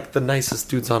 they're like the nicest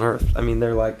dudes on earth. I mean,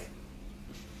 they're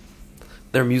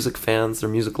music fans, they're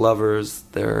music lovers,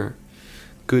 they're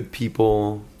good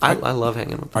people. I love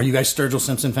hanging with them. Are you guys Sturgill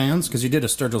Simpson fans? Because you did a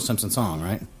Sturgill Simpson song,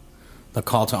 right? The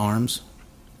Call to Arms.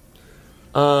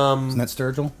 Isn't that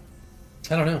Sturgill?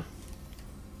 I don't know.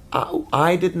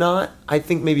 I did not. I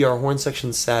think maybe our horn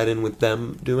section sat in with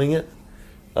them doing it.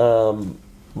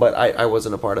 But I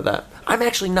wasn't a part of that. I'm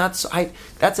actually not.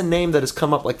 That's a name that has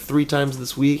come up like 3 times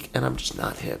this week, and I'm just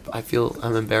not hip. I feel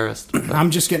I'm embarrassed.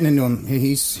 I'm just getting into him.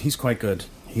 He's quite good.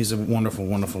 He's a wonderful,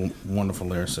 wonderful, wonderful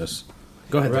lyricist.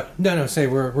 Go ahead. No. Say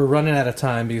we're running out of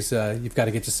time because you've got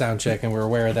to get to sound check, and we're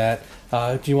aware of that.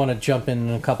 Do you want to jump in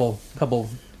a couple?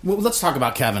 Well, let's talk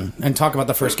about Kevin and talk about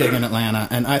the first gig in Atlanta.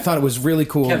 And I thought it was really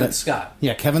cool. Kevin Scott.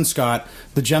 Yeah, Kevin Scott.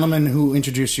 The gentleman who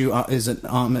introduced you he's a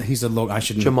I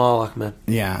shouldn't. Jamal Ahmed.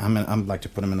 Yeah, I'd like to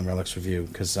put him in the Relics Review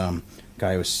because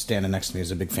guy who was standing next to me is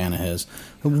a big fan of his.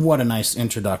 What a nice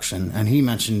introduction. And he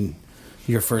mentioned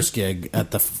your first gig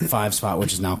at the 5 spot,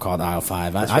 which is now called Aisle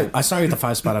 5. I saw you at the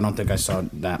 5 spot. I don't think I saw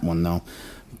that one though.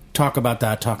 Talk about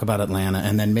that. Talk about Atlanta,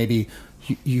 and then maybe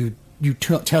you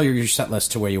tell your set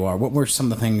list to where you are. What were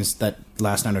some of the things that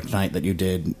last night or tonight that you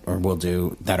did or will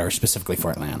do that are specifically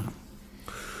for Atlanta?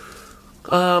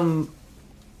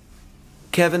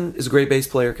 Kevin is a great bass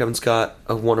player. Kevin Scott,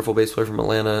 a wonderful bass player from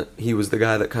Atlanta. He was the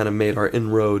guy that kind of made our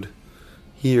inroad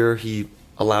here. He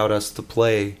allowed us to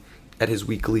play at his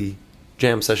weekly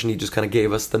jam session. He just kind of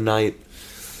gave us the night.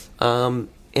 And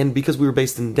because we were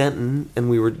based in Denton and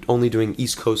we were only doing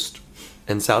East Coast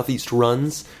and Southeast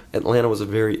runs, Atlanta was a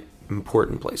very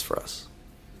important place for us,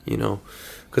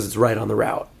 because it's right on the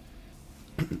route.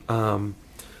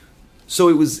 So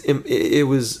it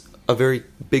was a very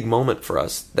big moment for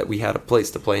us that we had a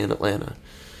place to play in Atlanta.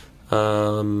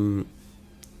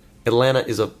 Atlanta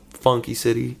is a funky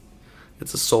city.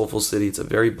 It's a soulful city. It's a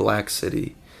very black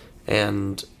city.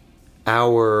 And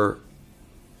our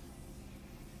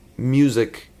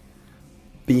music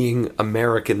being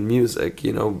American music,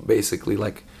 basically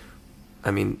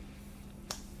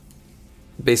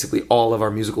basically all of our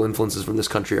musical influences from this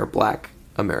country are black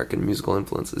American musical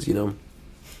influences,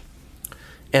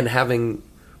 and having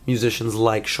musicians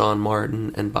like Sean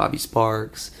Martin and Bobby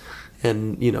Sparks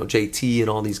and JT and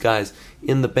all these guys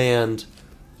in the band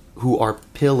who are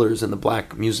pillars in the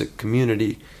black music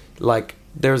community,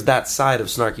 there's that side of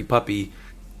Snarky Puppy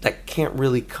that can't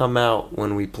really come out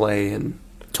when we play in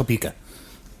Topeka.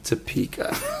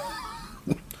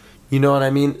 You know what I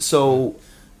mean? So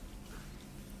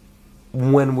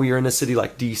when we are in a city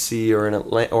like DC or in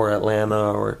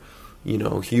Atlanta or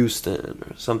Houston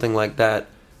or something like that,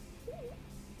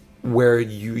 where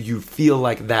you feel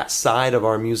like that side of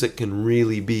our music can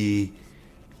really be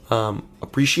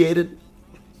appreciated,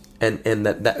 and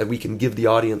that we can give the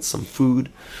audience some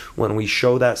food when we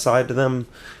show that side to them,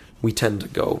 we tend to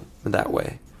go that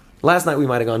way. Last night we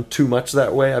might have gone too much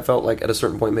that way. I felt like at a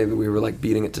certain point maybe we were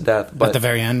beating it to death. But at the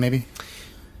very end, maybe?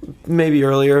 Maybe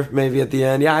earlier, maybe at the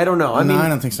end. Yeah, I don't know. I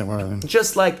don't think so.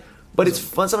 Just but it's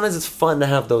fun. Sometimes it's fun to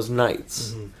have those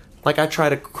nights. Mm-hmm. I try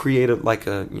to create I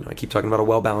keep talking about a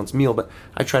well-balanced meal, but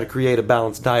I try to create a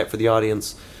balanced diet for the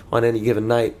audience on any given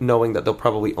night, knowing that they'll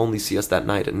probably only see us that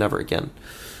night and never again.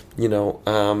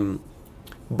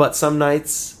 But some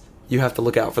nights you have to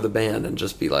look out for the band and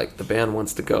just be like, the band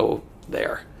wants to go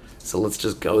there, so let's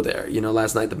just go there.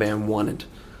 Last night the band wanted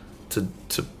to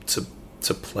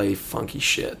play funky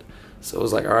shit, so it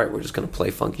was like, all right, we're just gonna play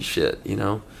funky shit.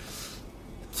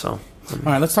 So all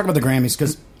right, let's talk about the Grammys,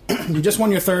 because you just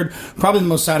won your third, probably the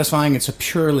most satisfying. It's a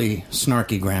purely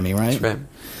snarky Grammy, right? That's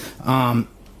right.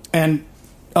 And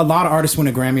a lot of artists win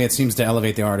a Grammy. It seems to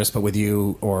elevate the artist, but with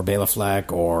you or Bela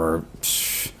Fleck or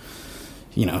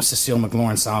Cecile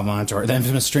McLaurin-Salvant or the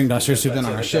infamous String Dusters who've been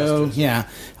on our show, yeah,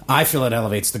 I feel it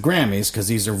elevates the Grammys because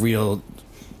these are real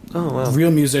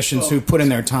musicians who put in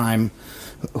their time,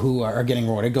 who are getting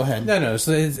rewarded. Go ahead. No.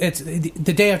 So it's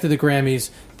the day after the Grammys.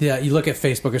 You look at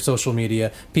Facebook or social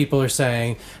media. People are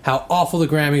saying how awful the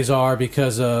Grammys are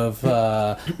because of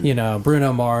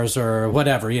Bruno Mars or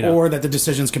whatever. Or that the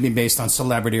decisions can be based on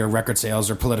celebrity or record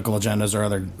sales or political agendas or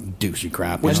other douchey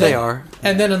crap. Which they are.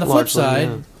 And then on the flip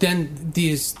side, then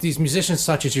these musicians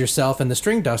such as yourself and the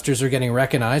String Dusters are getting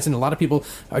recognized, and a lot of people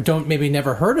maybe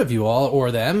never heard of you all or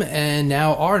them, and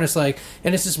now are. And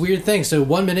it's this weird thing. So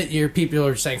one minute your people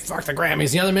are saying fuck the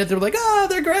Grammys, the other minute they're like,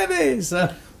 they're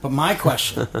Grammys. But my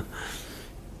question,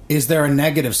 is there a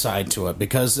negative side to it?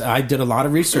 Because I did a lot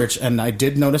of research and I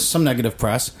did notice some negative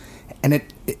press, and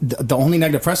the only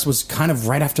negative press was kind of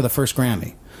right after the first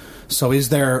Grammy. So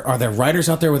are there writers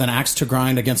out there with an axe to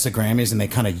grind against the Grammys, and they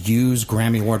kind of use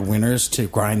Grammy Award winners to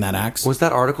grind that axe? Was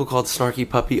that article called Snarky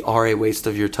Puppy are a waste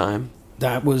of your time?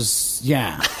 That was,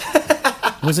 yeah.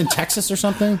 Was in Texas or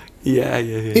something? Yeah.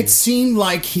 It seemed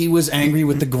like he was angry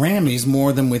with the Grammys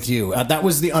more than with you. That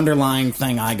was the underlying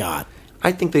thing I got.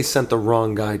 I think they sent the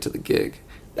wrong guy to the gig.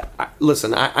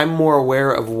 listen, I'm more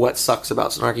aware of what sucks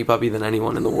about Snarky Puppy than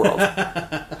anyone in the world.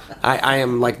 I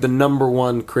am like the number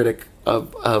one critic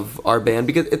of our band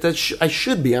because I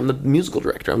should be. I'm the musical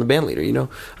director. I'm the band leader. You know,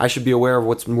 I should be aware of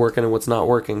what's working and what's not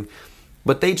working.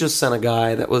 But they just sent a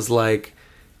guy that was like,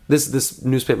 this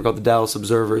newspaper called the Dallas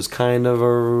Observer is kind of a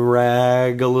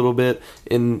rag a little bit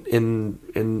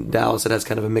in Dallas. It has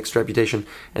kind of a mixed reputation,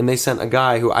 and they sent a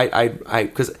guy who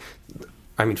because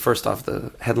I mean, first off,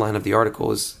 the headline of the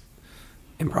article is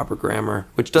improper grammar,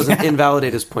 which doesn't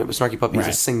invalidate his point, but Snarky Puppy is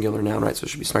a singular noun, right? So it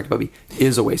should be Snarky Puppy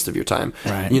is a waste of your time.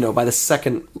 Right. You know, by the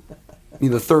second,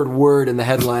 the third word in the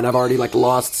headline, I've already like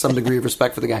lost some degree of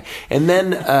respect for the guy. And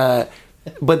then,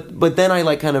 but then I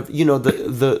like kind of,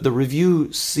 the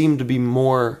review seemed to be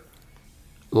more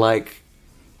like,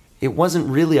 it wasn't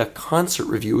really a concert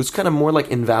review. It was kind of more like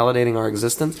invalidating our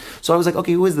existence. So I was like,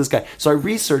 okay, who is this guy? So I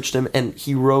researched him, and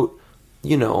he wrote,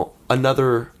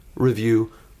 another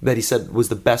review that he said was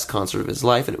the best concert of his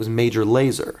life, and it was Major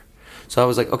Lazer. So I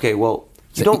was like, okay, well,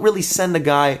 you don't really send a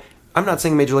guy... I'm not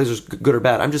saying Major Lazer's good or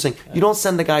bad. I'm just saying you don't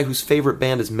send a guy whose favorite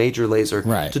band is Major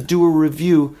Lazer to do a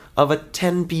review of a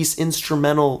 10-piece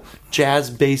instrumental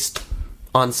jazz-based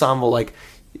ensemble. Like,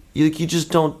 you just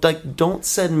don't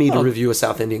send me to review a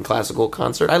South Indian classical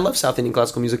concert. I love South Indian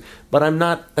classical music, but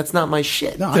that's not my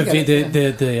shit. No,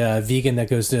 The vegan that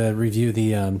goes to review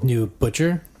the new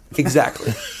Butcher.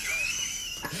 Exactly.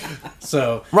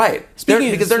 So right,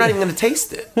 because they're not even going to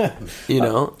taste it.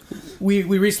 We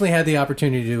recently had the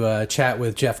opportunity to chat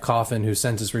with Jeff Coffin, who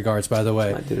sends his regards, by the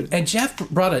way. And Jeff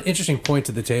brought an interesting point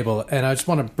to the table, and I just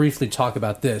want to briefly talk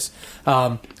about this.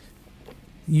 A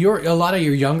lot of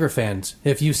your younger fans,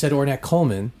 if you said Ornette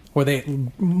Coleman, or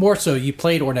more so, you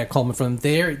played Ornette Coleman from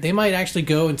there, they might actually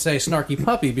go and say Snarky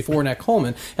Puppy before Ornette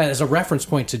Coleman as a reference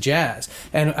point to jazz.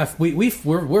 And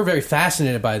we're very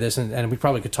fascinated by this, and we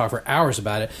probably could talk for hours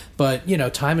about it. But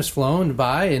time has flown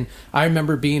by, and I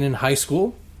remember being in high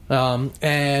school.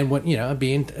 And when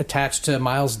being attached to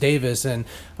Miles Davis and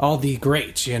all the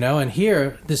greats, and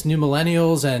here this new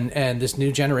millennials and this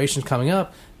new generation coming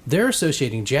up, they're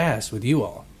associating jazz with you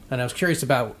all, and I was curious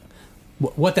about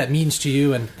what that means to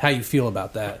you and how you feel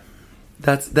about that.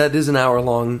 That is an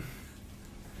hour-long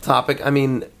topic. I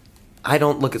mean, I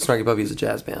don't look at Snarky Puppy as a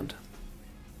jazz band.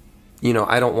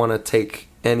 I don't want to take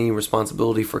any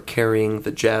responsibility for carrying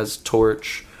the jazz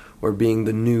torch or being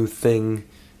the new thing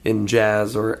in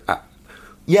jazz.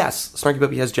 Yes, Snarky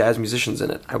Puppy has jazz musicians in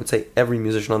it. I would say every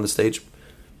musician on the stage,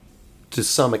 to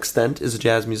some extent, is a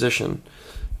jazz musician.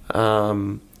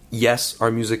 Yes,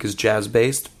 our music is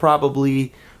jazz-based.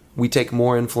 Probably we take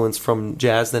more influence from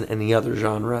jazz than any other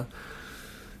genre.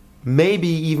 Maybe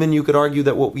even you could argue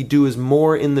that what we do is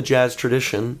more in the jazz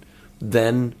tradition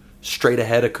than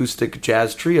straight-ahead acoustic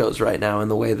jazz trios right now, in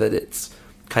the way that it's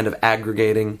kind of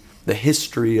aggregating the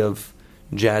history of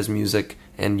jazz music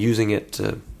and using it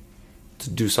to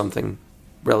do something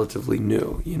relatively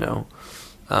new,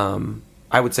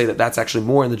 I would say that that's actually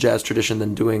more in the jazz tradition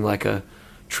than doing like a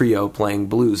trio playing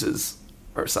blueses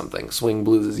or something, swing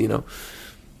blueses,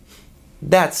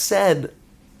 That said,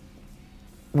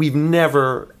 we've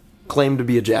never claimed to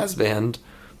be a jazz band.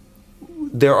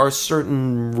 There are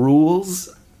certain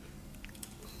rules.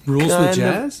 Rules with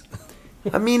jazz?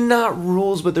 I mean, not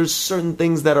rules, but there's certain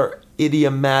things that are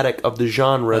idiomatic of the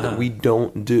genre that we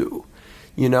don't do.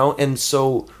 And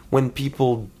so when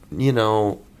people,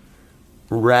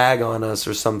 rag on us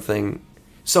or something,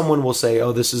 someone will say,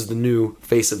 oh, this is the new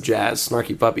face of jazz,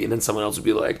 Snarky Puppy, and then someone else will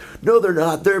be like, no, they're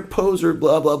not, they're poser,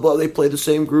 blah, blah, blah, they play the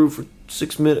same groove for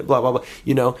 6 minutes, blah, blah,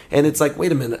 blah, and it's like,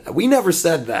 wait a minute, we never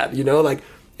said that,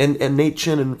 and Nate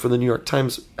Chinnon for the New York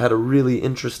Times had a really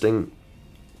interesting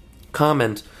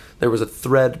comment. There was a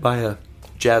thread by a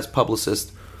jazz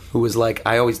publicist who was like,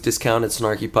 I always discounted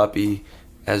Snarky Puppy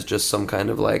as just some kind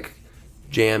of like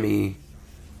jammy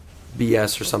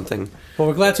BS or something. Well,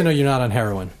 we're glad to know you're not on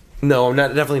heroin. No, I'm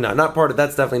not. Definitely not.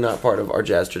 That's definitely not part of our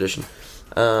jazz tradition.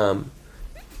 And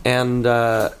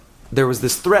there was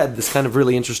this thread, this kind of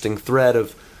really interesting thread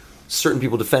of certain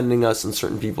people defending us and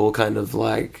certain people kind of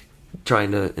like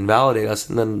trying to invalidate us.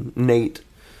 And then Nate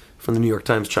from the New York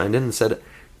Times chimed in and said,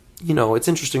 it's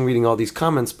interesting reading all these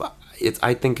comments, but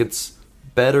I think it's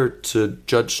better to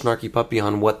judge Snarky Puppy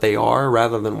on what they are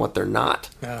rather than what they're not.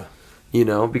 Yeah.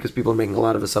 Because people are making a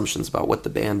lot of assumptions about what the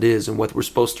band is and what we're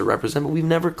supposed to represent, but we've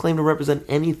never claimed to represent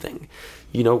anything.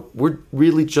 We're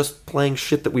really just playing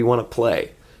shit that we want to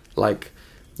play. Like,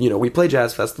 we play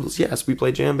jazz festivals. Yes, we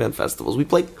play jam band festivals. We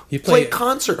play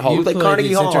concert hall. We play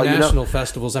Carnegie Hall. International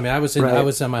festivals. I mean, I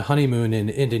was on my honeymoon in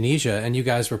Indonesia, and you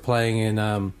guys were playing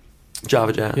in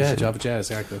Java Jazz. Yeah, Java Jazz,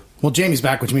 exactly. Well, Jamie's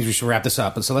back, which means we should wrap this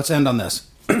up. So let's end on this.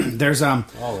 There's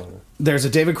a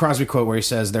David Crosby quote where he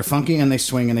says, "They're funky and they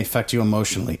swing and they affect you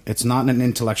emotionally. It's not an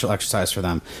intellectual exercise for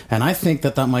them." And I think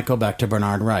that might go back to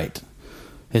Bernard Wright.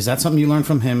 Is that something you learned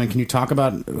from him? And can you talk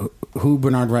about who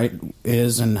Bernard Wright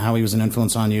is and how he was an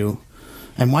influence on you?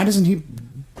 And why doesn't he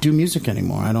do music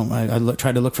anymore? I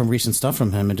tried to look for recent stuff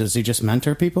from him. And does he just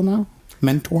mentor people now?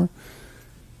 Mentor?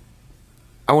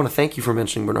 I want to thank you for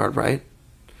mentioning Bernard Wright,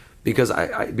 because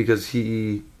because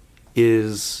he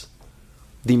is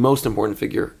the most important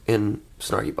figure in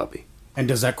Snarky Puppy. And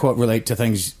does that quote relate to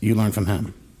things you learned from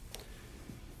him?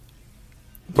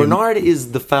 Bernard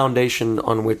is the foundation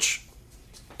on which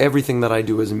everything that I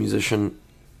do as a musician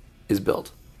is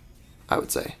built, I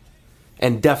would say.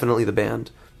 And definitely the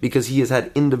band, because he has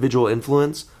had individual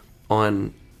influence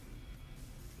on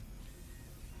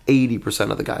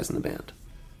 80% of the guys in the band.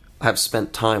 I have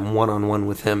spent time one-on-one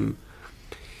with him.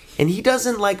 And he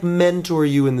doesn't like mentor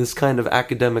you in this kind of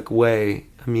academic way.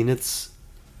 I mean, it's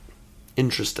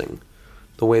interesting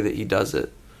the way that he does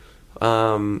it.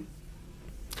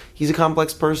 He's a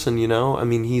complex person, you know? I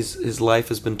mean, his life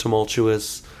has been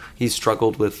tumultuous. He's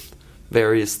struggled with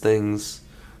various things,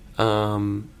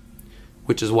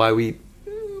 which is why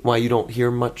you don't hear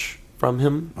much from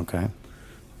him. Okay.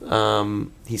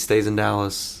 He stays in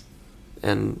Dallas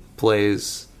and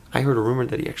plays. I heard a rumor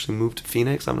that he actually moved to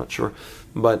Phoenix. I'm not sure,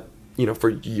 but you know,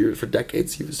 for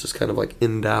decades, he was just kind of like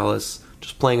in Dallas,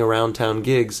 just playing around town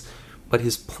gigs. But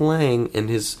his playing and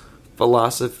his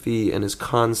philosophy and his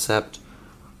concept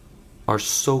are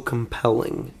so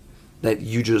compelling that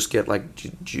you just get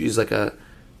he's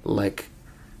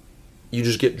you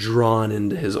just get drawn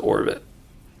into his orbit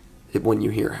when you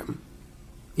hear him.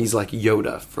 He's like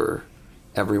Yoda for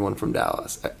everyone from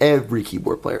Dallas. Every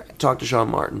keyboard player. Talk to Sean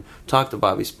Martin. Talk to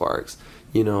Bobby Sparks.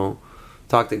 You know,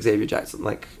 talk to Xavier Jackson.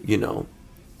 Like, you know,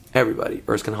 everybody.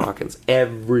 Erskine Hawkins.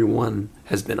 Everyone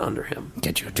has been under him.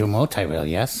 Get you to a multi, Will,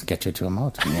 yes? Get you to a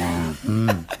multi. Yeah.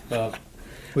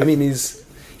 I mean, he's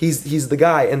the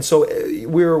guy. And so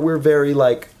we're very,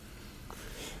 like,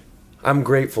 I'm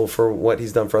grateful for what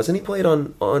he's done for us. And he played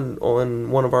on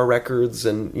one of our records,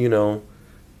 and, you know,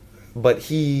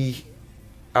 but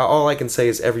all I can say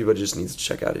is everybody just needs to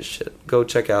check out his shit. Go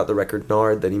check out the record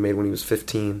Nard that he made when he was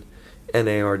 15,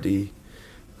 N-A-R-D,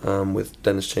 with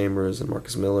Dennis Chambers and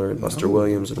Marcus Miller and Buster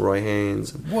Williams and Roy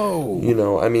Haynes. And, whoa. You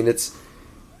know, I mean,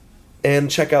 and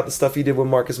check out the stuff he did with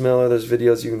Marcus Miller. There's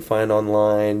videos you can find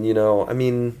online, you know. I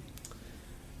mean,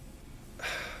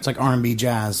 it's like R&B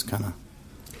jazz, kind of.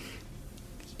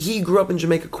 He grew up in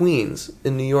Jamaica, Queens,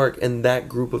 in New York, and that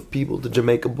group of people, the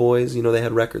Jamaica Boys, you know, they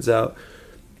had records out.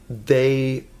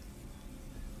 They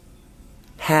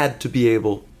had to be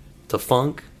able to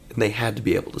funk, and they had to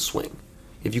be able to swing.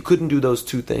 If you couldn't do those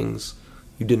two things,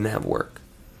 you didn't have work.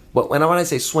 But when I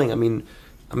say swing, I mean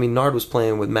Nard was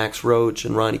playing with Max Roach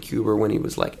and Ronnie Cuber when he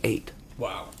was like 8.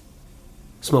 Wow.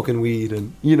 Smoking weed,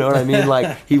 and you know what I mean?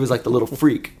 Like, he was like the little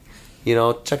freak. You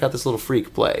know, check out this little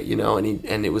freak play, you know, and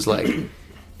it was like,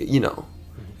 you know,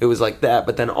 it was like that.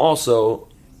 But then also,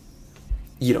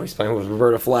 you know, he's playing with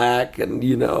Roberta Flack, and,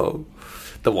 you know,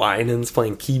 the Winans,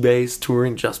 playing key bass,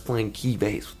 touring, just playing key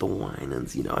bass with the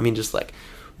Winans, you know. I mean, just like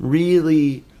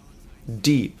really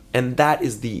deep. And that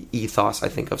is the ethos, I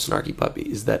think, of Snarky Puppy,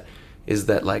 is that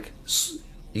like,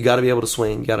 you got to be able to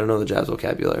swing, you got to know the jazz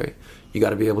vocabulary, you got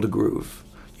to be able to groove,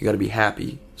 you got to be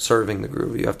happy serving the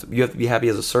groove, you have to be happy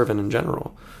as a servant in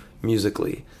general,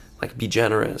 musically. Like, be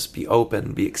generous, be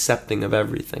open, be accepting of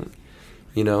everything,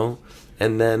 you know?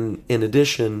 And then, in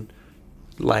addition,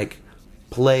 like,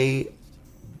 play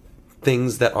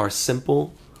things that are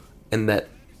simple and that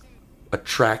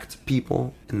attract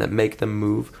people and that make them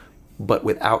move, but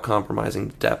without compromising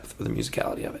the depth or the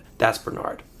musicality of it. That's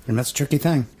Bernard. And that's a tricky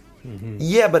thing. Mm-hmm.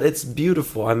 Yeah, but it's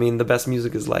beautiful. I mean, the best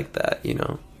music is like that, you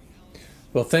know?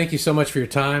 Well, thank you so much for your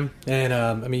time, and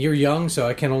I mean, you're young, so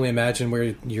I can only imagine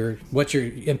what your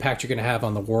impact you're going to have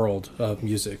on the world of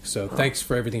music. So, thanks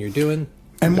for everything you're doing.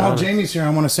 And while Jamie's here, I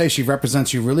want to say she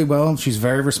represents you really well. She's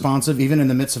very responsive, even in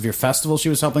the midst of your festival. She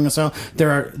was helping us out.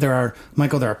 There are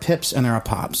Michael. There are pips and there are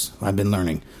pops. I've been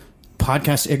learning.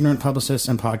 Podcast ignorant publicists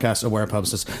and podcast aware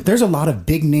publicists. There's a lot of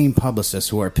big name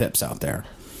publicists who are pips out there.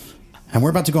 And we're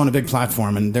about to go on a big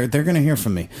platform, and they're going to hear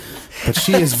from me. But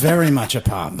she is very much a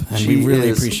pop, and we really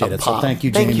appreciate it. Pop. So thank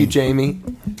you, Jamie. Thank you, Jamie.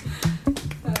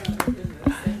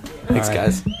 Thanks,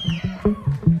 guys.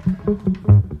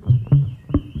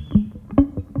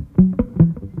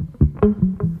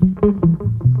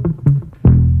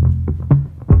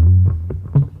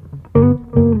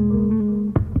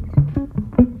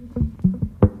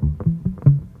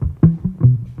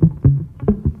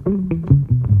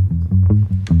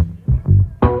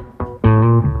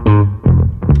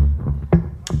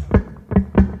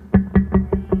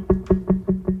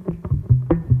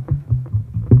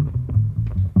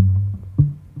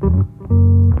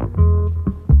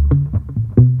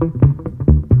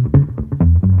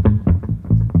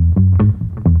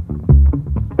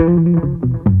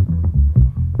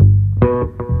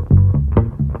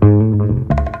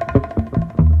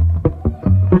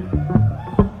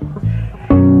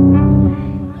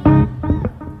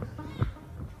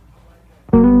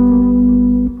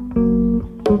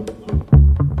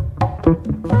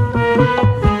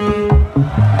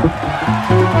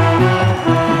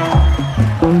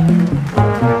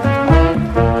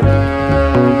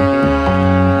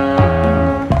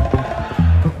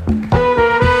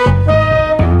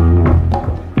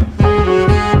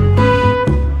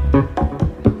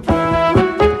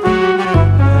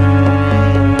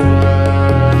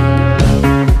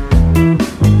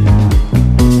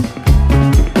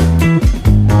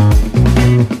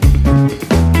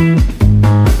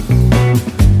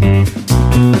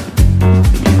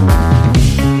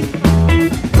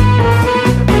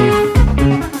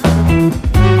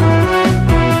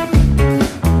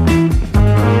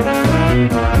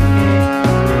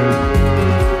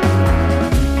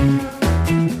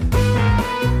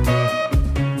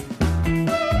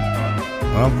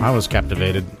 Well, I was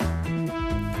captivated.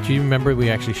 Do you remember we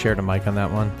actually shared a mic on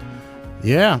that one?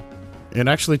 Yeah. It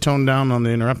actually toned down on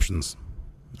the interruptions.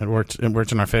 It worked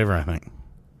in our favor, I think.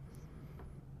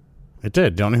 It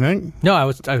did, don't you think? No, I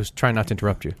was trying not to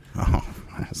interrupt you. Oh,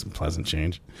 that's a pleasant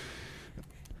change.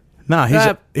 No,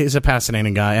 he's a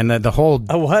fascinating guy, and the whole...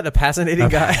 Oh, what? A fascinating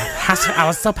guy? I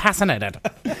was so fascinated.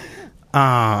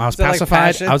 I was Is that like pacified.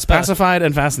 passion? I was pacified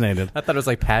and fascinated. I thought it was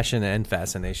like passion and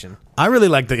fascination. I really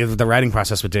liked the writing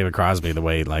process with David Crosby, the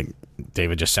way like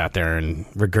David just sat there and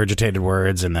regurgitated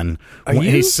words, and then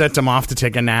he sent him off to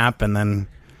take a nap, and then...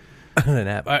 The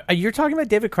nap. You're talking about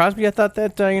David Crosby? I thought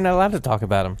that you're not allowed to talk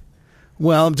about him.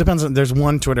 Well, it depends. There's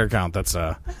one Twitter account that's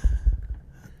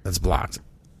blocked.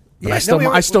 But Yeah,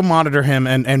 I still monitor him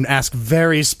and ask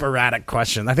very sporadic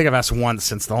questions. I think I've asked once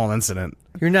since the whole incident.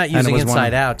 You're not using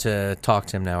Inside Out to talk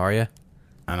to him now, are you?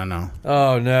 I don't know.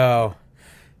 Oh, no.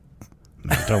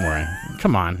 No, don't worry.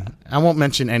 Come on. I won't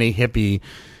mention any hippie...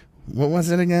 What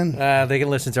was it again? They can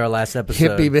listen to our last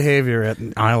episode. Hippie behavior at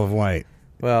Isle of Wight.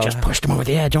 Well, just pushed him over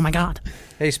the edge. Oh, my God.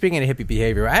 Hey, speaking of hippie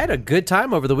behavior, I had a good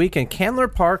time over the weekend. Candler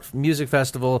Park Music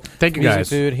Festival. Thank you, Music guys.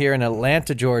 Food here in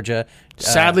Atlanta, Georgia.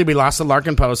 Sadly, we lost the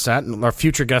Larkin Post set. Our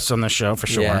future guests on this show, for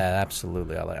sure. Yeah,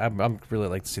 absolutely. I'm really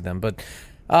like to see them. But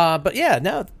yeah,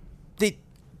 no,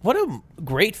 what a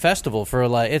great festival for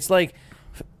it's like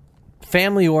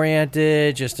family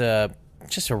oriented, just a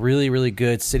really, really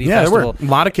good city festival. There were a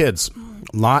lot of kids.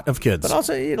 But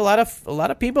also a lot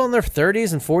of people in their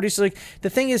 30s and 40s. Like the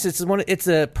thing is, it's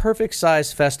a perfect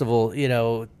size festival. You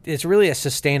know, it's really a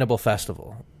sustainable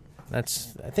festival. I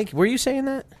think. Were you saying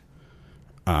that?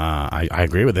 I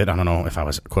agree with it. I don't know if I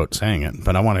was quote saying it,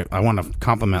 but I want to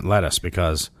compliment Lettuce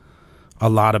because a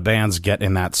lot of bands get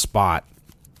in that spot.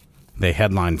 They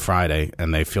headline Friday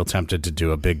and they feel tempted to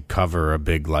do a big cover, a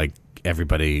big like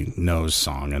everybody knows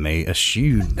song, and they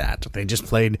eschewed that. They just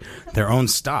played their own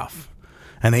stuff.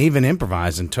 And they even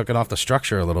improvised and took it off the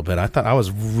structure a little bit. I thought I was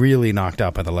really knocked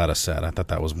out by the Lettuce set. I thought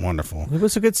that was wonderful. It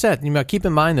was a good set. You know, keep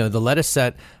in mind, though, the Lettuce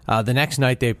set, the next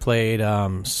night they played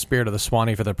Spirit of the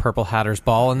Swanee for the Purple Hatters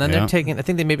Ball. And then they're taking, I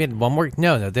think they maybe had one more.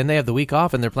 No, then they have the week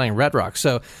off and they're playing Red Rock.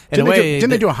 So, didn't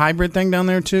they do a hybrid thing down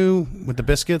there, too, with the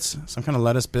biscuits? Some kind of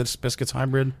Lettuce biscuits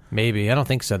hybrid? Maybe. I don't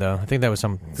think so, though. I think that was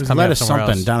some. Lettuce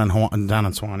something down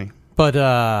in Swanee. But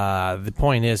the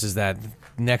point is that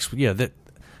next,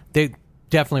 they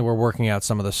definitely were working out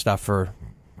some of the stuff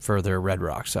for their Red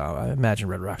Rock, so I imagine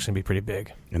Red Rock's going to be pretty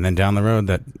big. And then down the road,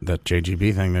 that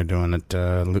JGB thing they're doing at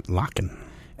Locken.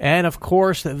 And, of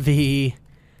course, the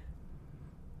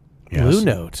Blue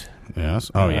Note.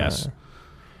 Yes. Oh, yes.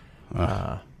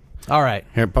 All right.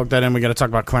 Here, poke that in. We got to talk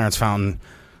about Clarence Fountain.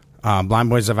 Blind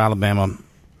Boys of Alabama,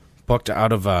 booked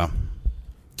out of,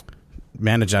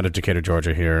 managed out of Decatur,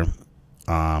 Georgia here.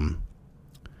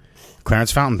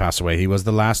 Clarence Fountain passed away. He was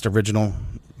the last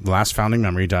founding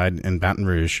member. He died in Baton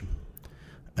Rouge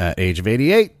at age of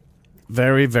 88.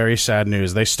 Very, very sad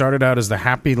news. They started out as the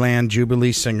Happy Land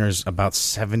Jubilee Singers about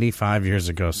 75 years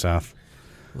ago, Seth.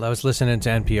 Well, I was listening to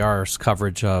NPR's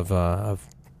coverage of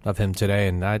him today,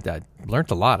 and I learned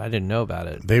a lot. I didn't know about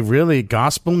it.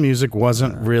 Gospel music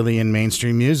wasn't really in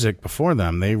mainstream music before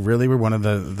them. They really were one of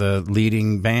the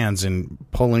leading bands in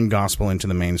pulling gospel into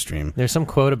the mainstream. There's some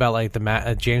quote about like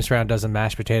James Brown does a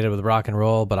mashed potato with rock and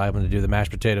roll, but I'm going to do the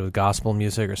mashed potato with gospel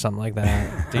music or something like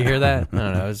that. Do you hear that? I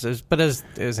don't know. It was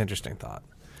an interesting thought.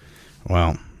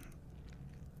 Well,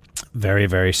 very,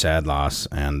 very sad loss.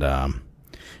 And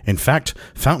in fact,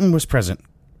 Fountain was present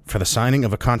for the signing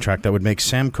of a contract that would make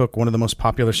Sam Cooke one of the most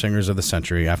popular singers of the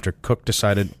century after Cooke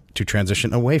decided to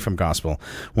transition away from gospel.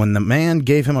 When the man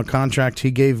gave him a contract,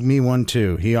 he gave me one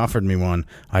too. He offered me one.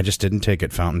 I just didn't take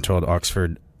it, Fountain told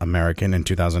Oxford American in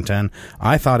 2010.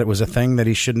 I thought it was a thing that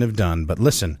he shouldn't have done. But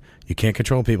listen, you can't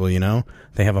control people, you know?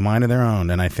 They have a mind of their own,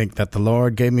 and I think that the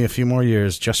Lord gave me a few more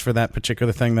years just for that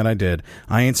particular thing that I did.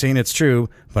 I ain't saying it's true,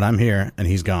 but I'm here, and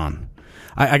he's gone.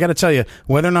 I got to tell you,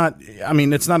 whether or not, I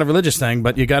mean, it's not a religious thing,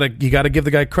 but you got to give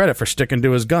the guy credit for sticking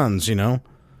to his guns, you know?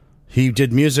 He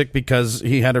did music because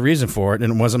he had a reason for it,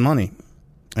 and it wasn't money.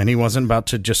 And he wasn't about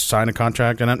to just sign a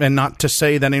contract. And not to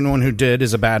say that anyone who did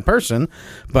is a bad person,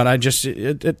 but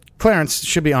Clarence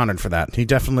should be honored for that. He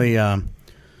definitely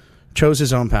chose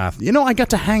his own path. You know, I got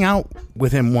to hang out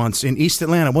with him once in East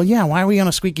Atlanta. Well, yeah, why are we on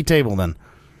a squeaky table then?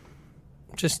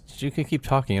 You can keep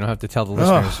talking. You don't have to tell the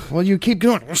listeners. Well, you keep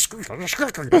going.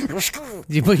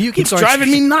 You keep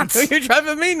driving me nuts. You're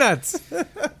driving me nuts.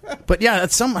 But yeah,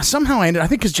 somehow I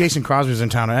think because Jason Crosby was in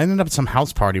town, I ended up at some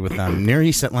house party with them near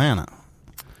East Atlanta,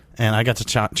 and I got to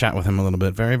chat with him a little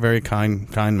bit. Very, very kind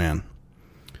man.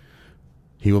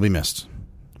 He will be missed.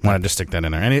 Wanted to stick that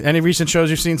in there. Any recent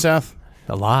shows you've seen, Seth?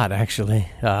 A lot, actually.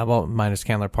 Well, minus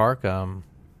Candler Park.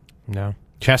 No.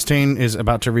 Chastain is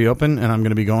about to reopen, and I'm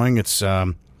going to be going. It's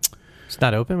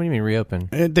not open? What do you mean reopen?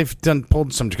 They've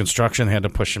pulled some construction. They had to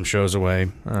push some shows away.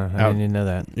 I didn't even know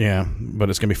that. Yeah, but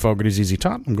it's going to be Fogarty's Easy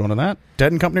Top. I'm going to that.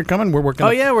 Dead and Company are coming. We're working.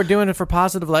 Yeah, we're doing it for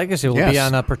Positive Legacy. We'll be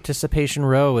on a participation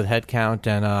row with Headcount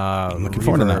and I'm looking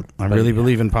forward to that. I really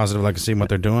believe in Positive Legacy and what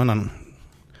they're doing.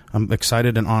 I'm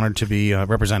excited and honored to be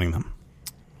representing them.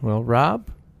 Well, Rob,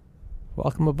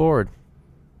 welcome aboard.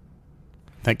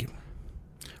 Thank you.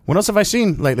 What else have I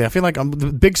seen lately? I feel like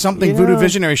the Big Something Voodoo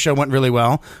Visionary show went really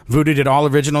well. Voodoo did all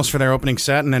originals for their opening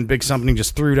set, and then Big Something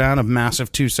just threw down a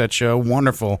massive 2-set show.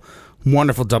 Wonderful,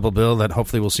 wonderful double bill that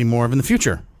hopefully we'll see more of in the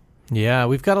future. Yeah,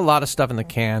 we've got a lot of stuff in the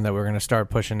can that we're going to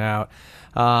start pushing out.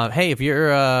 Hey, if you're...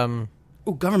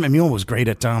 Government Mule was great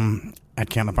at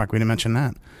Candler Park. We didn't mention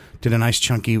that. Did a nice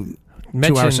chunky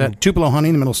 2-hour set. Tupelo Honey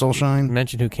in the middle of Soulshine.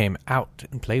 Mention who came out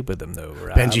and played with them, though,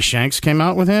 Rob. Benji Shanks came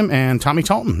out with him, and Tommy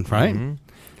Talton, right? Mm-hmm.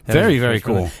 Very, very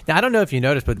cool. Now, I don't know if you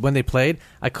noticed, but when they played,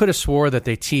 I could have swore that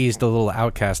they teased a little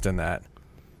Outcast in that.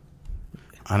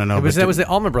 I don't know. That was the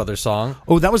Allman Brothers song.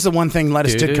 Oh, that was the one thing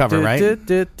Lettuce did cover, right?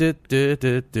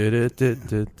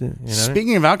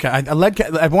 Speaking of Outcast,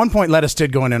 at one point Lettuce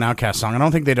did go in an Outcast song. I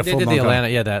don't think they did a full-blown cover.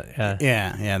 Atlanta,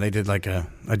 yeah, they did like a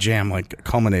jam, like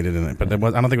culminated in it, but I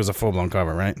don't think it was a full-blown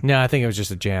cover, right? No, I think it was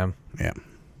just a jam. Yeah.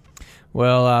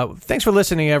 Well, thanks for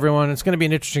listening, everyone. It's going to be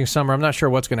an interesting summer. I'm not sure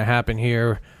what's going to happen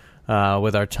here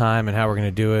with our time and how we're going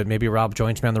to do it. Maybe Rob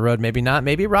joins me on the road, maybe not.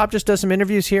 Maybe Rob just does some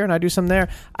interviews here and I do some there.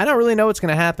 I don't really know what's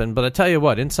going to happen, but I tell you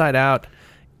what, Inside Out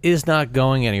is not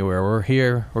going anywhere. We're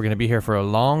here. We're going to be here for a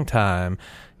long time,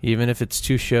 even if it's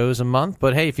 2 shows a month.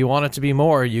 But hey, if you want it to be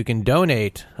more, you can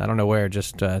donate. I don't know where.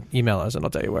 Just email us and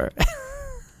I'll tell you where.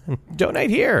 Donate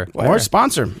here. Or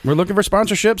sponsor. We're looking for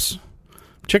sponsorships.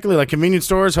 Particularly like convenience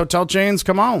stores, hotel chains.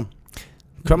 Come on.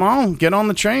 Get on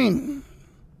the train.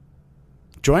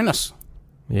 Join us.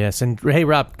 Yes, and hey,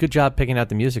 Rob, good job picking out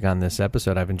the music on this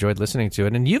episode. I've enjoyed listening to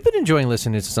it, and you've been enjoying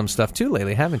listening to some stuff too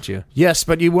lately, haven't you? Yes,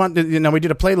 but we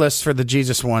did a playlist for the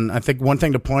Jesus one. I think one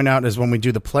thing to point out is when we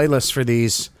do the playlist for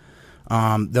these,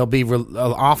 there'll be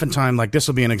oftentimes, like this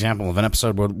will be an example of an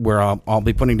episode where I'll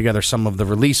be putting together some of the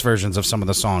release versions of some of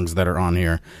the songs that are on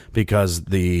here because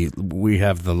we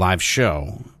have the live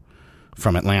show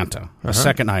from Atlanta. The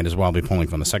second night as well. I'll be pulling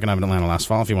from the second night of Atlanta last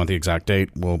fall. If you want the exact date,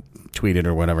 we'll tweet it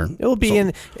or whatever. It will be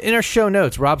in our show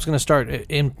notes. Rob's going to start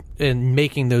in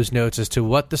making those notes as to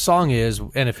what the song is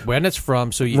and when it's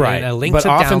from. So you and a link to download it.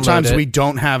 But oftentimes we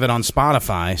don't have it on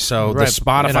Spotify, so the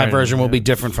Spotify version will be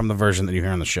different from the version that you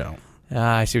hear on the show.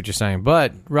 I see what you're saying.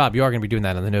 But, Rob, you are going to be doing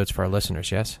that in the notes for our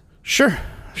listeners, yes? Sure.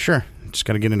 Just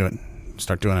got to get into it.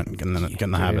 Start doing it and get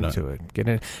in the habit of it. Get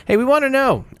in. Hey, we want to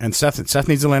know. And Seth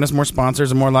needs to land us more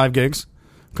sponsors and more live gigs.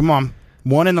 Come on.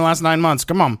 1 in the last 9 months.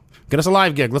 Come on. Get us a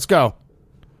live gig. Let's go.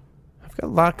 I've got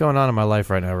a lot going on in my life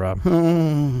right now, Rob. There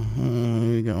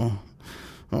you go.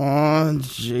 Oh,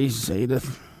 Jay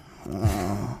Zadith.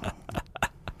 Oh.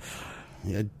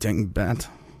 You dingbat.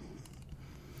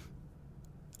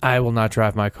 I will not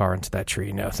drive my car into that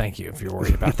tree. No, thank you if you're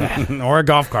worried about that. Or a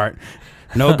golf cart.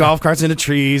 No golf carts into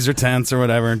trees or tents or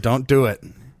whatever. Don't do it.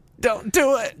 Don't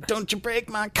do it. Don't you break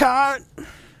my cart.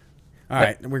 All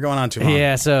right, we're going on too long.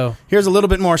 Yeah, so here's a little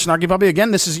bit more Snarky Puppy.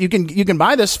 Again, this is you can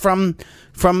buy this from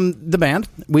the band.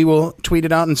 We will tweet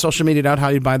it out and social media it out how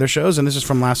you buy their shows. And this is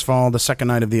from last fall, the second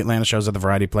night of the Atlanta shows at the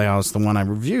Variety Playhouse, the one I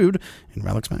reviewed in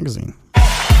Relics Magazine.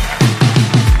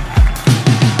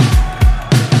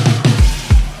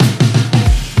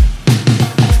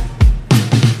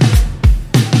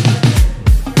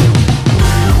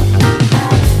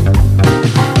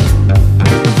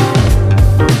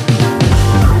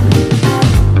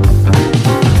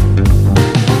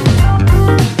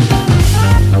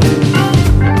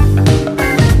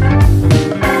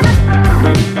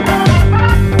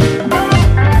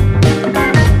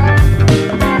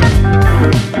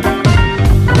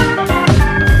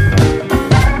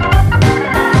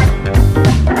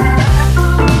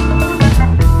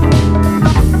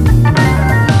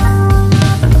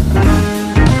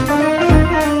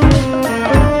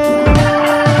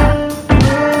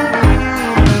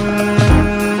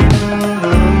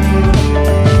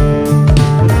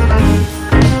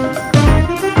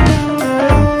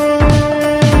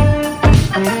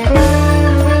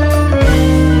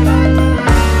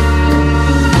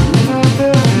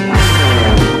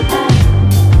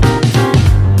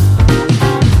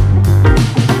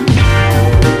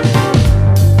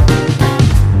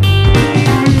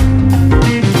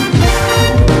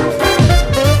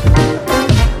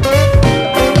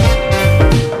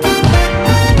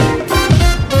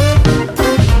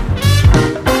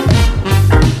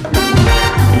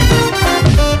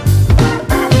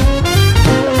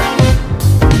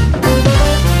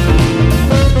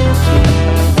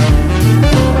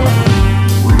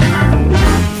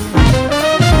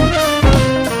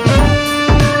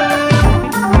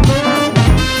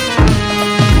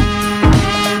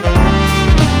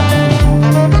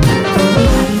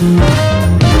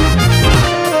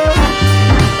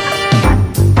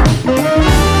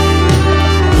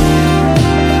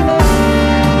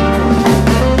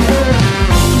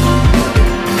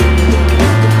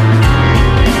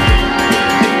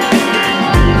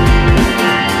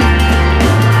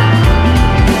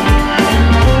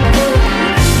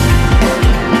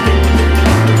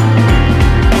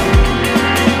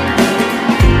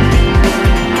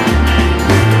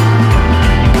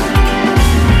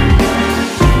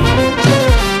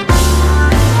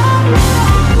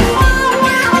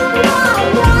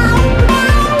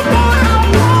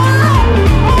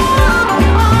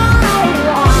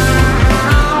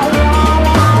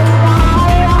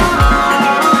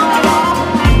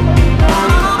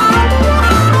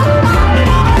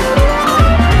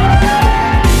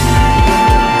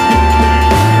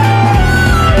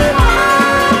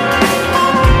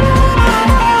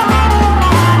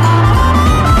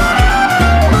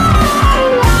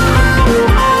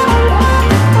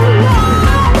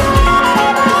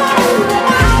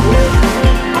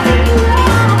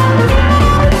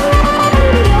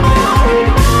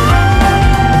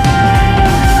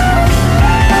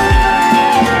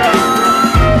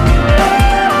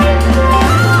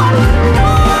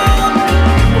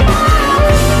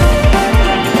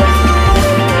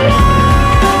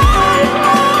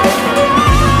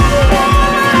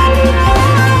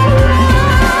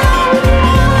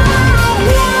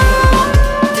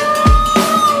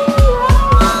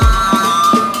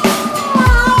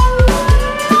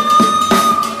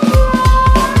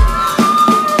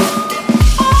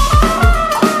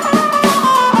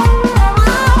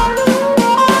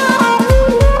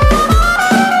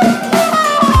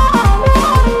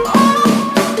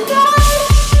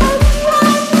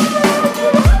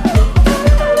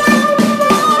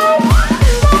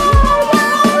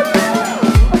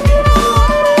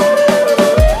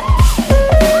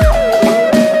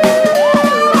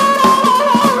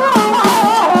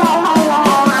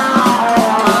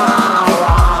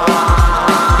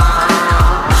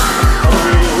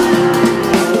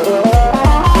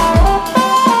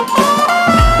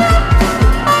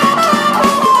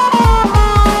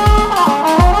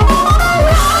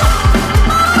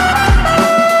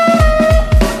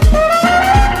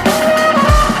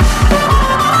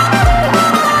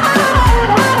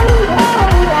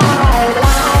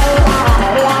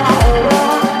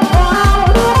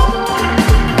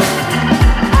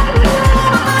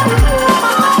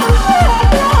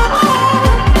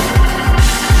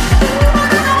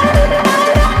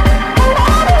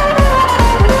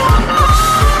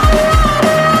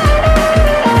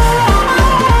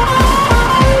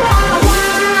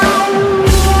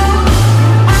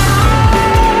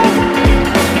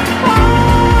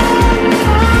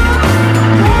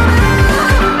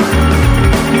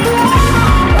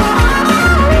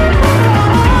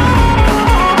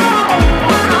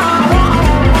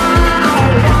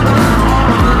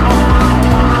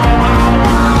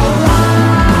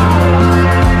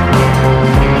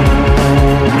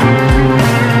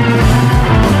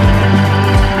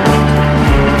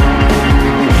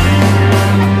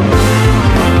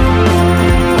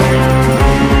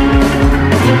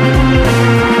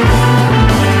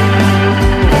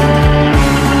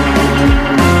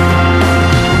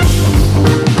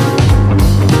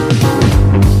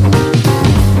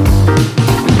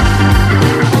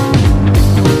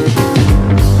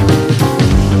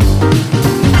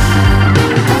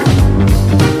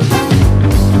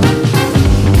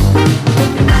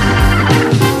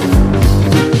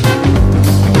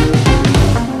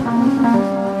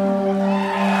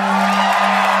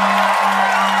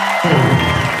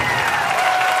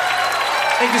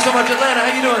 Thank you so much, Atlanta.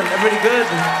 How you doing? Everybody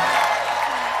good?